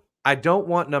 I don't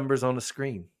want numbers on the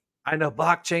screen. I know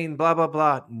blockchain, blah, blah,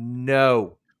 blah.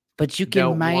 No. But you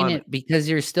can mine it because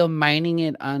you're still mining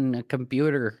it on a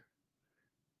computer.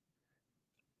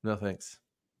 No, thanks.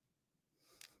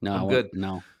 No, I'm good.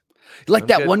 No. Like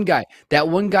that one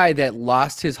guy that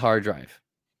lost his hard drive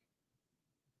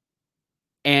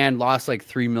and lost like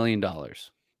 $3 million.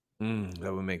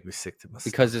 That would make me sick to my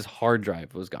stomach. Because his hard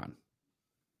drive was gone.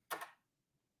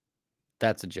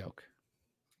 That's a joke.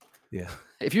 Yeah.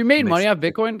 If you made money off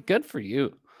Bitcoin, good for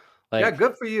you. Like, yeah,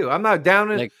 good for you. I'm not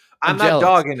down it. I'm not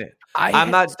dogging it. I'm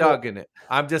not dogging it.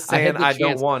 I'm just saying I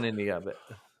don't want any of it.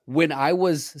 When I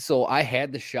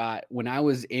had the shot when I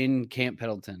was in Camp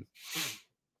Pendleton.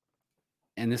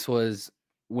 And this was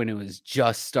when it was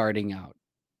just starting out.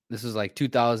 This was like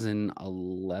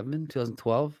 2011,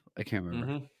 2012. I can't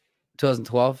remember. Mm-hmm.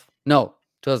 2012? No,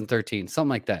 2013, something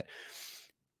like that.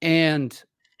 And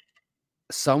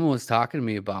someone was talking to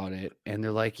me about it, and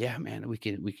they're like, "Yeah, man, we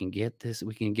can get this.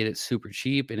 We can get it super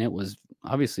cheap." And it was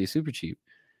obviously super cheap.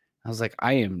 I was like,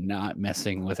 "I am not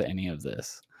messing with any of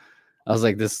this." I was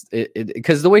like, "This,"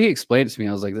 because the way he explained it to me,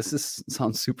 I was like, "This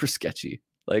sounds super sketchy,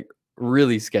 like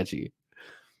really sketchy."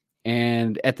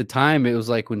 And at the time, it was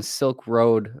like when Silk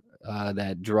Road,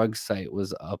 that drug site,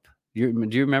 was up. Do you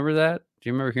remember that? Do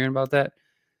you remember hearing about that?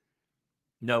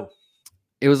 No.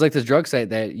 It was like this drug site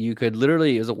that you could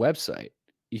literally, it was a website.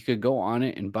 You could go on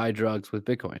it and buy drugs with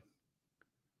Bitcoin.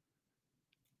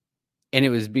 And it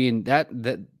was being that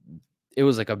it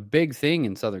was like a big thing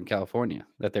in Southern California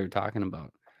that they were talking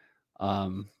about.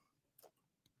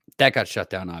 That got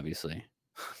shut down, obviously.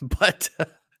 But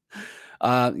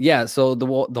yeah, so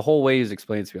the whole way he was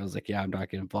explained to me, I was like, yeah, I'm not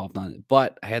getting involved on it.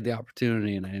 But I had the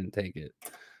opportunity and I didn't take it.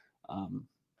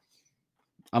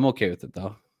 I'm okay with it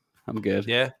though. I'm good.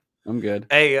 Yeah. I'm good.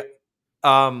 Hey,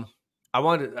 I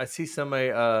see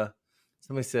somebody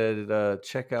said,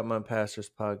 check out my pastor's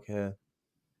podcast.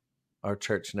 Our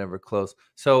church never closed.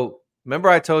 So remember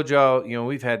I told y'all,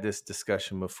 we've had this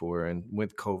discussion before, and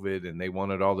with COVID and they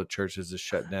wanted all the churches to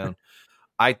shut down.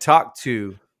 I talked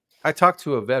to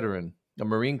a veteran, a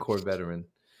Marine Corps veteran,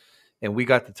 and we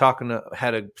got to talking,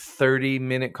 had a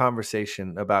 30-minute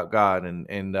conversation about God.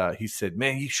 And he said,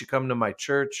 man, you should come to my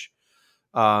church.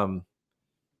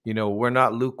 We're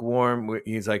not lukewarm.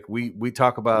 He's like, we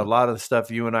talk about a lot of the stuff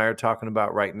you and I are talking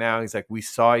about right now. He's like, when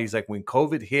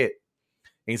COVID hit,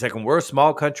 and he's like, and we're a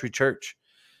small country church.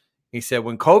 He said,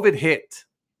 when COVID hit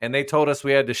and they told us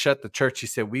we had to shut the church, he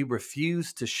said, we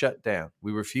refused to shut down.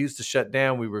 We refused to shut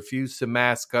down. We refused to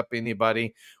mask up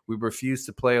anybody. We refused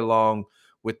to play along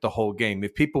with the whole game.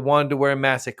 If people wanted to wear a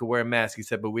mask, they could wear a mask. He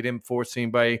said, but we didn't force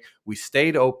anybody. We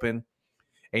stayed open.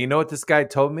 And you know what this guy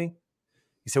told me?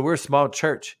 He said, we're a small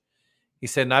church. He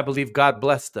said, and I believe God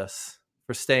blessed us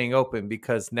for staying open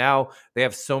because now they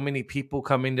have so many people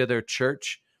coming to their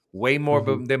church, way more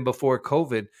than before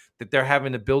COVID, that they're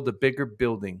having to build a bigger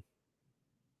building.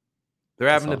 They're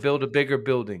having to build a bigger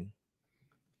building.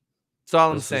 That's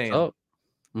all I'm saying.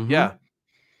 Mm-hmm. Yeah.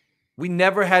 We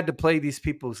never had to play these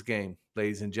people's game,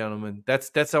 ladies and gentlemen. That's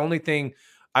the only thing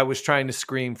I was trying to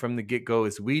scream from the get-go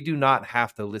is we do not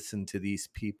have to listen to these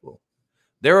people.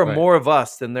 There are more of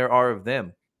us than there are of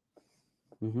them.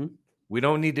 Mm-hmm. We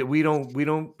don't need to. We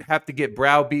don't have to get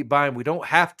browbeat by them. We don't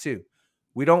have to.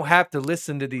 We don't have to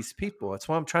listen to these people. That's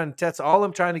what I'm trying to. That's all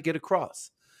I'm trying to get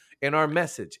across. And our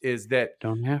message is that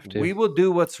don't have to. We will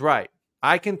do what's right.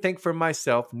 I can think for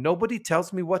myself. Nobody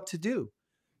tells me what to do.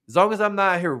 As long as I'm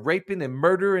not here raping and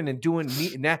murdering and doing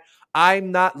me and that,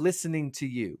 I'm not listening to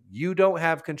you. You don't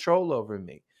have control over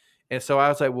me. And so I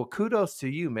was like, well, kudos to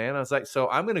you, man. I was like, so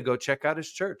I'm going to go check out his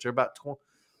church. They're about I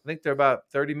think they're about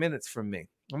 30 minutes from me.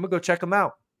 I'm going to go check them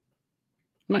out.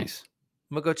 Nice.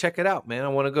 I'm going to go check it out, man. I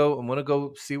want to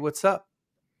go see what's up.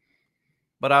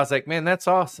 But I was like, man, that's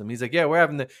awesome. He's like, yeah,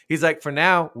 he's like, for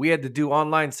now, we had to do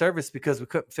online service because we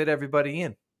couldn't fit everybody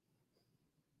in.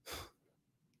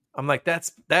 I'm like, that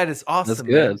is awesome. That's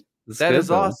good. That is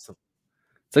awesome.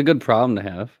 It's a good problem to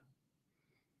have,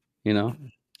 you know?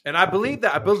 And I believe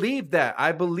that. I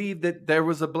believe that there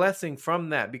was a blessing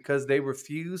from that because they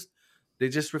refused. They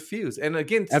just refused. And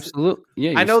again, absolutely.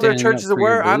 Yeah. I know their churches are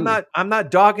where I'm not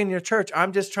dogging your church.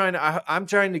 I'm just trying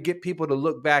to get people to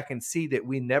look back and see that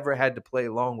we never had to play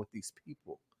along with these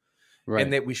people. Right.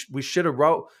 And that we should have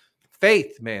wrote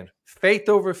faith, man. Faith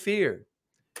over fear.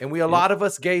 And a lot of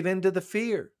us gave into the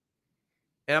fear.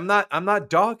 And I'm not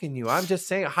dogging you. I'm just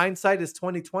saying hindsight is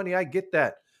 20/20. I get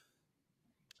that.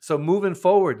 So moving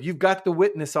forward, you've got to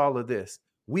witness all of this.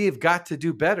 We have got to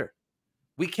do better.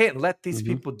 We can't let these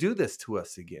people do this to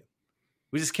us again.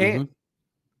 We just can't.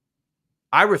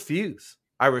 I refuse.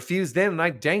 I refused then, and I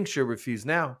dang sure refuse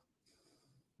now.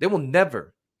 They will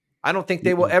never. I don't think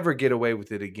they will ever get away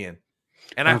with it again.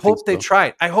 And I hope they try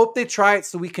it. I hope they try it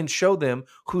so we can show them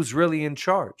who's really in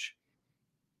charge.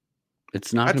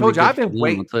 It's not. I told you, I've been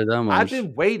waiting.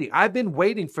 I've been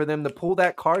waiting for them to pull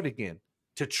that card again,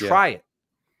 to try it.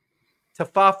 To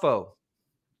Fafo.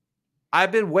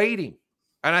 I've been waiting.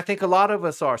 And I think a lot of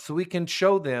us are, so we can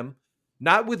show them,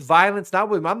 not with violence,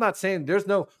 I'm not saying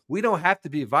we don't have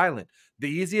to be violent. The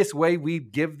easiest way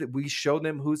we show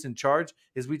them who's in charge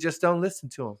is we just don't listen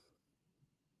to them.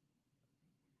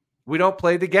 We don't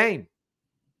play the game.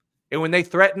 And when they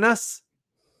threaten us,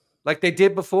 like they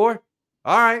did before,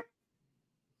 all right.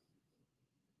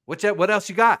 What else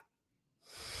you got?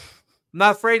 I'm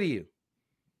not afraid of you.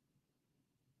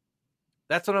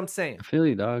 That's what I'm saying. I feel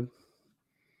you, dog.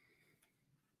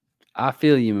 I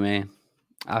feel you, man.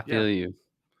 I feel you.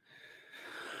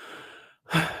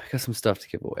 I got some stuff to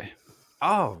give away.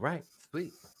 Oh, right.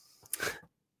 Sweet.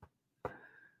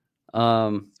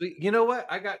 Sweet. You know what?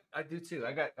 I do too.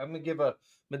 I'm gonna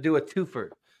do a twofer.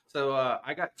 So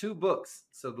I got 2 books.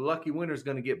 So the lucky winner is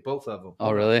gonna get both of them.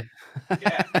 Oh, really?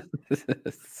 Yeah.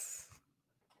 That's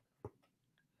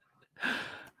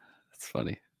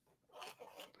funny.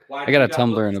 I got a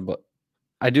Tumblr and a book.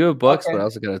 I do have books, but I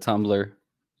also got a Tumblr.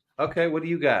 Okay, what do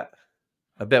you got?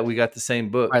 I bet we got the same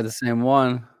book. I had the same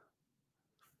one.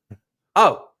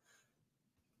 Oh,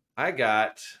 I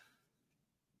got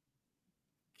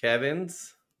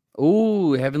Kevin's.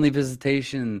 Ooh, Heavenly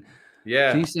Visitation.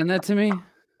 Yeah. Can you send that to me?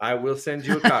 I will send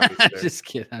you a copy, sir. Just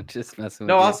kidding. I'm just messing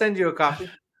with you. No, you. I'll send you a copy.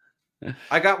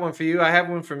 I got one for you. I have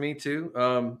one for me too.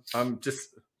 I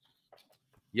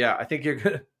think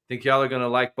y'all are gonna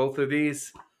like both of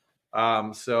these.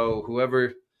 So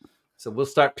we'll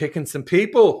start picking some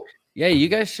people. Yeah, you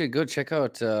guys should go check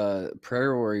out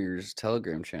Prayer Warriors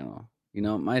Telegram channel. You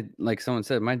know, like someone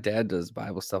said, my dad does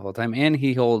Bible stuff all the time, and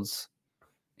he holds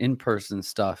in-person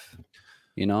stuff.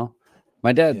 You know,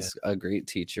 my dad's a great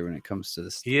teacher when it comes to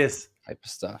this type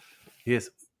of stuff. He is.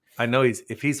 I know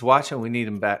if he's watching, we need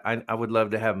him back. I would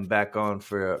love to have him back on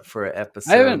for an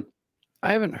episode.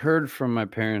 I haven't heard from my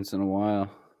parents in a while.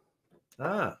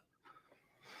 I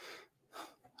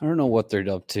don't know what they're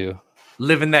up to.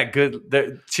 Living that good,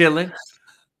 they're chilling.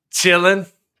 I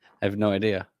have no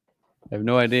idea.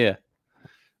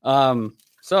 So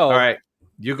all right,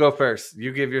 you go first.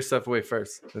 You give your stuff away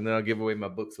first, and then I'll give away my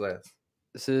books last.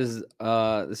 This used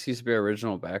to be our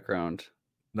original background.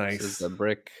 Nice. This is the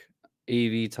Brick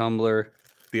AV Tumblr.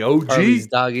 The OG. Harley's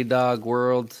Doggy Dog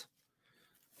World.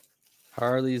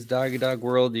 Harley's Doggy Dog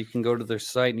World. You can go to their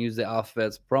site and use the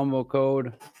AlphaVets promo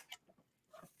code.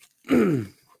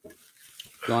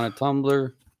 If you want a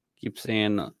Tumblr, keep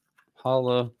saying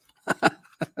holla.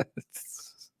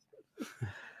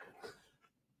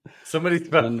 Somebody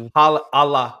spelled holla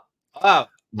Allah. Oh,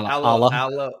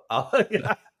 Allah. Let's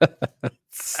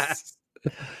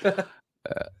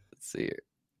see here.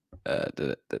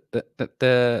 We're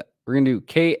gonna do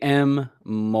KM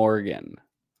Morgan.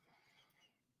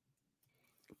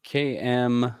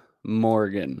 KM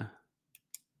Morgan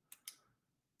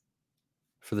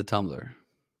for the Tumblr.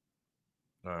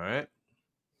 All right.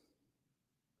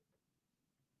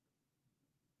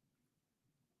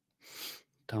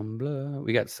 Tumblr.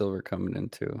 We got silver coming in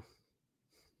too.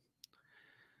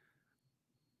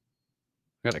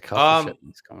 We got a couple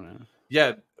shipments coming in.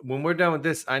 Yeah, when we're done with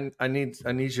this, I need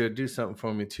you to do something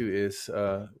for me too.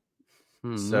 So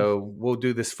we'll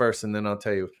do this first, and then I'll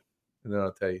tell you.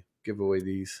 Give away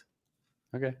these.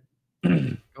 Okay.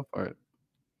 Go for it.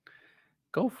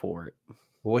 Go for it.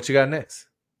 Well, what you got next?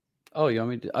 Oh, you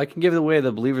want me to? I can give away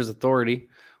The Believer's Authority,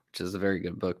 which is a very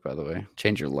good book, by the way.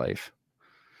 Change your life.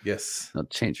 Yes. It'll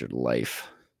change your life.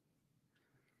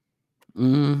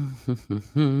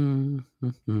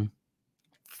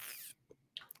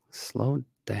 Slow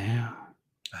down.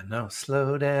 I know.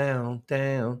 Slow down.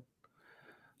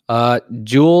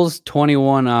 Jules,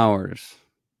 21 hours.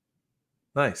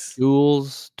 Nice.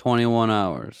 Jules, 21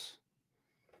 hours.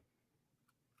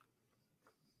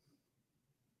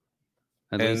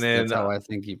 That's how I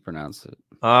think you pronounce it.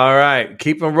 All right,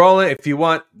 keep them rolling. If you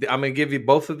want, I'm gonna give you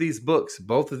both of these books.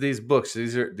 These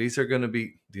are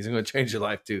gonna change your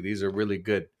life too. These are really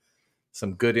good.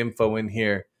 Some good info in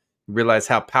here. Realize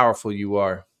how powerful you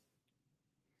are.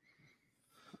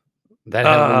 That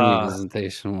heavenly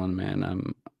visitation one,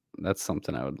 man. That's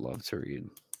something I would love to read.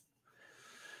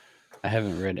 I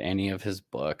haven't read any of his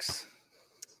books.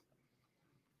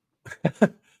 All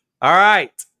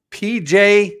right,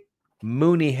 PJ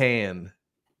Mooneyhan.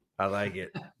 I like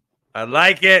it.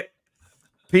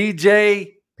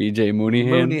 PJ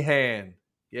Mooneyhan.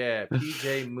 Yeah,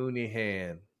 PJ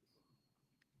Mooneyhan.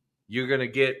 You're going to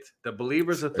get The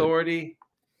Believer's Authority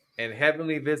and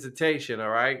Heavenly Visitation, all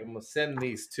right? I'm going to send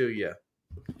these to you.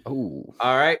 Oh.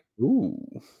 All right? Ooh,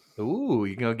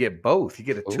 you're going to get both. You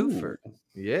get a twofer.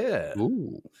 Yeah.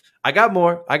 Ooh. I got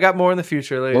more in the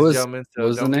future, ladies and gentlemen. So what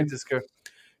was don't the get name? discouraged.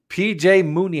 PJ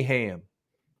Mooneyhan.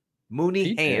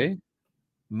 Mooneyhan.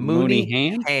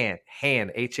 Mooneyhan?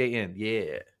 Han, H-A-N.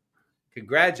 Yeah.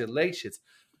 Congratulations.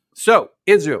 So,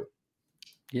 Israel.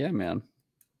 Yeah, man.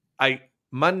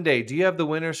 Monday, do you have the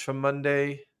winners from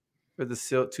Monday for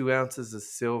the 2 ounces of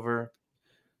silver?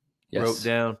 Yes. Wrote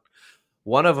down.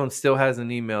 One of them still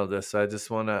hasn't emailed us, so I just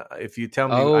want to, if you tell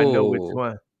me, I know which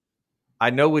one. I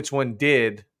know which one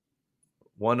did.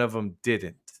 One of them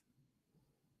didn't.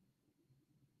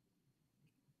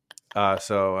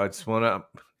 So I just want to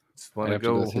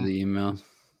go through the emails.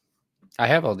 I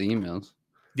have all the emails.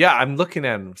 Yeah, I'm looking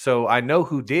at them, so I know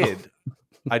who did.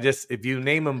 If you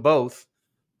name them both,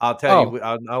 I'll tell you.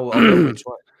 I'll know which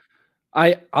one.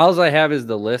 All I have is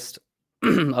the list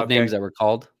of names that were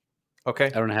called. Okay. I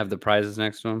don't have the prizes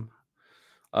next to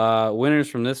them. Winners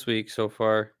from this week so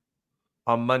far.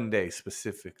 On Monday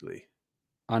specifically.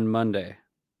 On Monday,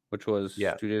 which was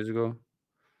 2 days ago.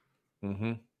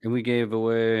 Mm-hmm. And we gave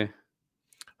away.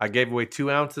 I gave away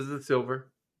 2 ounces of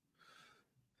silver.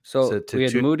 So we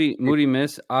had Moody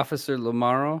Miss, Officer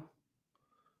Lamaro.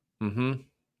 Mm-hmm.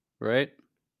 Right?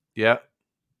 Yeah.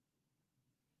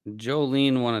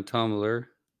 Jolene won a tumbler.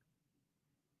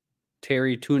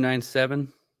 Terry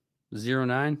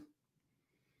 29709.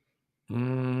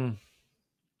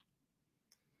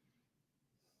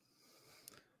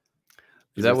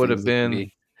 That would have been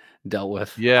dealt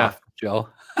with. Yeah, Joe.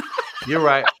 You're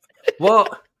right. Well,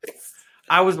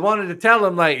 I was wanting to tell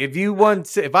him, like,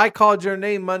 if I called your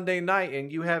name Monday night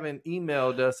and you haven't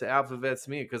emailed us at AlphaVets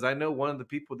Media, because I know one of the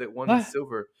people that won the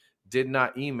silver did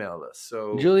not email us.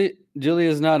 So Julie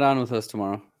is not on with us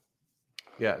tomorrow.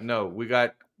 Yeah, no, we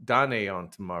got Dane on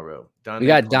tomorrow. We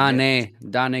got Dane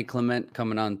Clement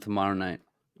coming on tomorrow night.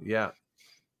 Yeah,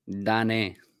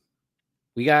 Dane.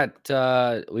 We got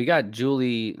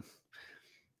Julie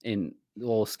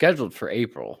scheduled for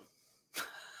April.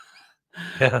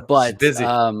 Yeah, but busy.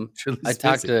 I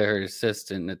talked to her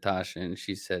assistant Natasha, and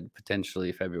she said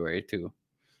potentially February too.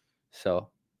 So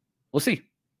we'll see.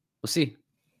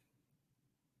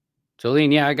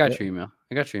 Jolene, yeah, I got your email.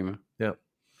 Yep.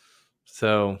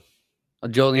 So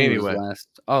Jolene was last.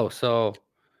 Oh, so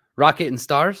Rocket and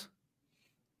Stars?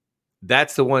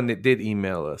 That's the one that did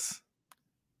email us.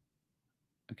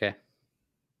 Okay.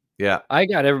 Yeah. I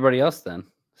got everybody else then.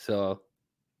 So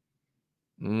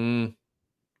right.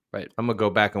 I'm gonna go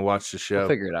back and watch the show. We'll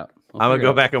figure it out. I'm gonna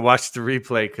go back and watch the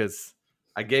replay because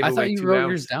I gave away 2 ounces. I thought you wrote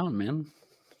yours down, man.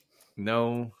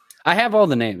 No. I have all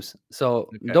the names, so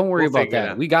don't worry about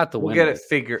that. We got the winners.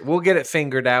 We'll get it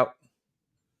fingered out.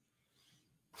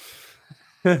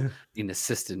 An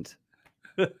assistant.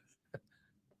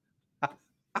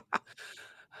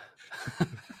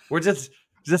 We're just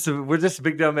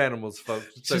big dumb animals, folks.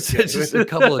 Just a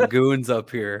couple of goons up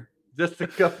here. Just a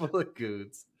couple of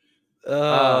goons.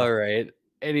 All right.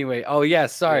 Anyway,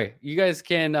 sorry. You guys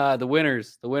can the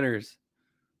winners.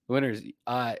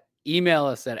 Email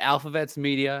us at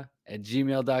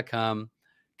alphavetsmedia@gmail.com.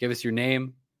 Give us your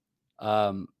name,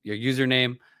 your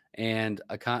username, and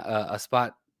a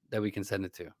spot that we can send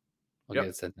it to. We'll get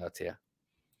it sent out to you.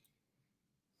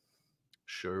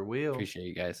 Sure will. Appreciate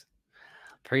you guys.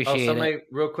 Appreciate it.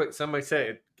 Real quick, somebody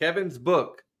said Kevin's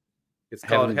book. It's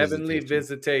called Heavenly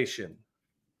Visitation.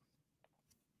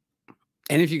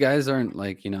 And if you guys aren't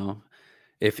like,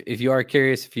 if you are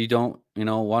curious, if you don't,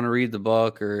 want to read the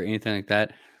book or anything like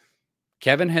that,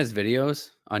 Kevin has videos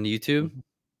on YouTube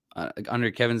under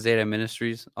Kevin's Data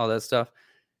Ministries, all that stuff,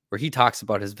 where he talks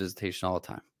about his visitation all the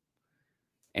time.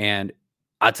 And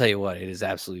I'll tell you what, it is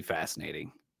absolutely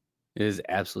fascinating. It is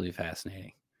absolutely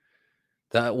fascinating.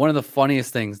 One of the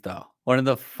funniest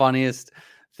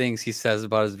things he says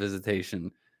about his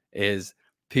visitation is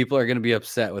people are going to be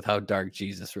upset with how dark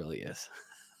Jesus really is.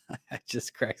 It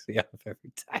just cracks me up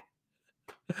every time.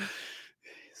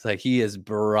 It's like he is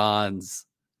bronze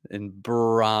and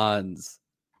bronze.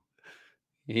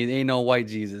 He ain't no white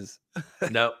Jesus.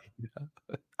 No.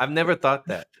 I've never thought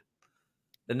that.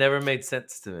 It never made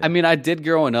sense to me. I mean, I did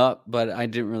growing up, but I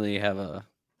didn't really have it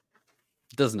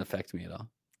doesn't affect me at all.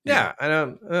 Yeah, I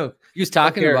don't. He was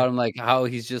talking about him like how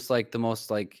he's just like the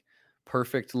most like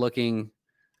perfect looking,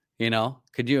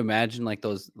 Could you imagine like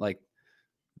those like?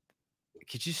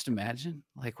 Could you just imagine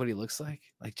like what he looks like?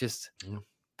 Like just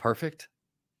perfect,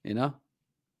 I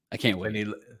can't wait.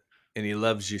 And he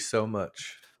loves you so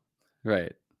much.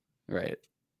 Right.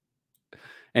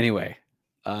 Anyway,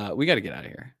 we got to get out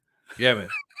of here. Yeah, man.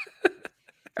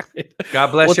 God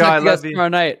bless y'all. I love you. Tomorrow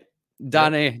night.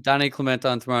 Donnie Clement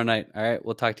on tomorrow night. All right.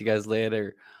 We'll talk to you guys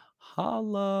later.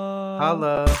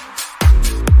 Holla.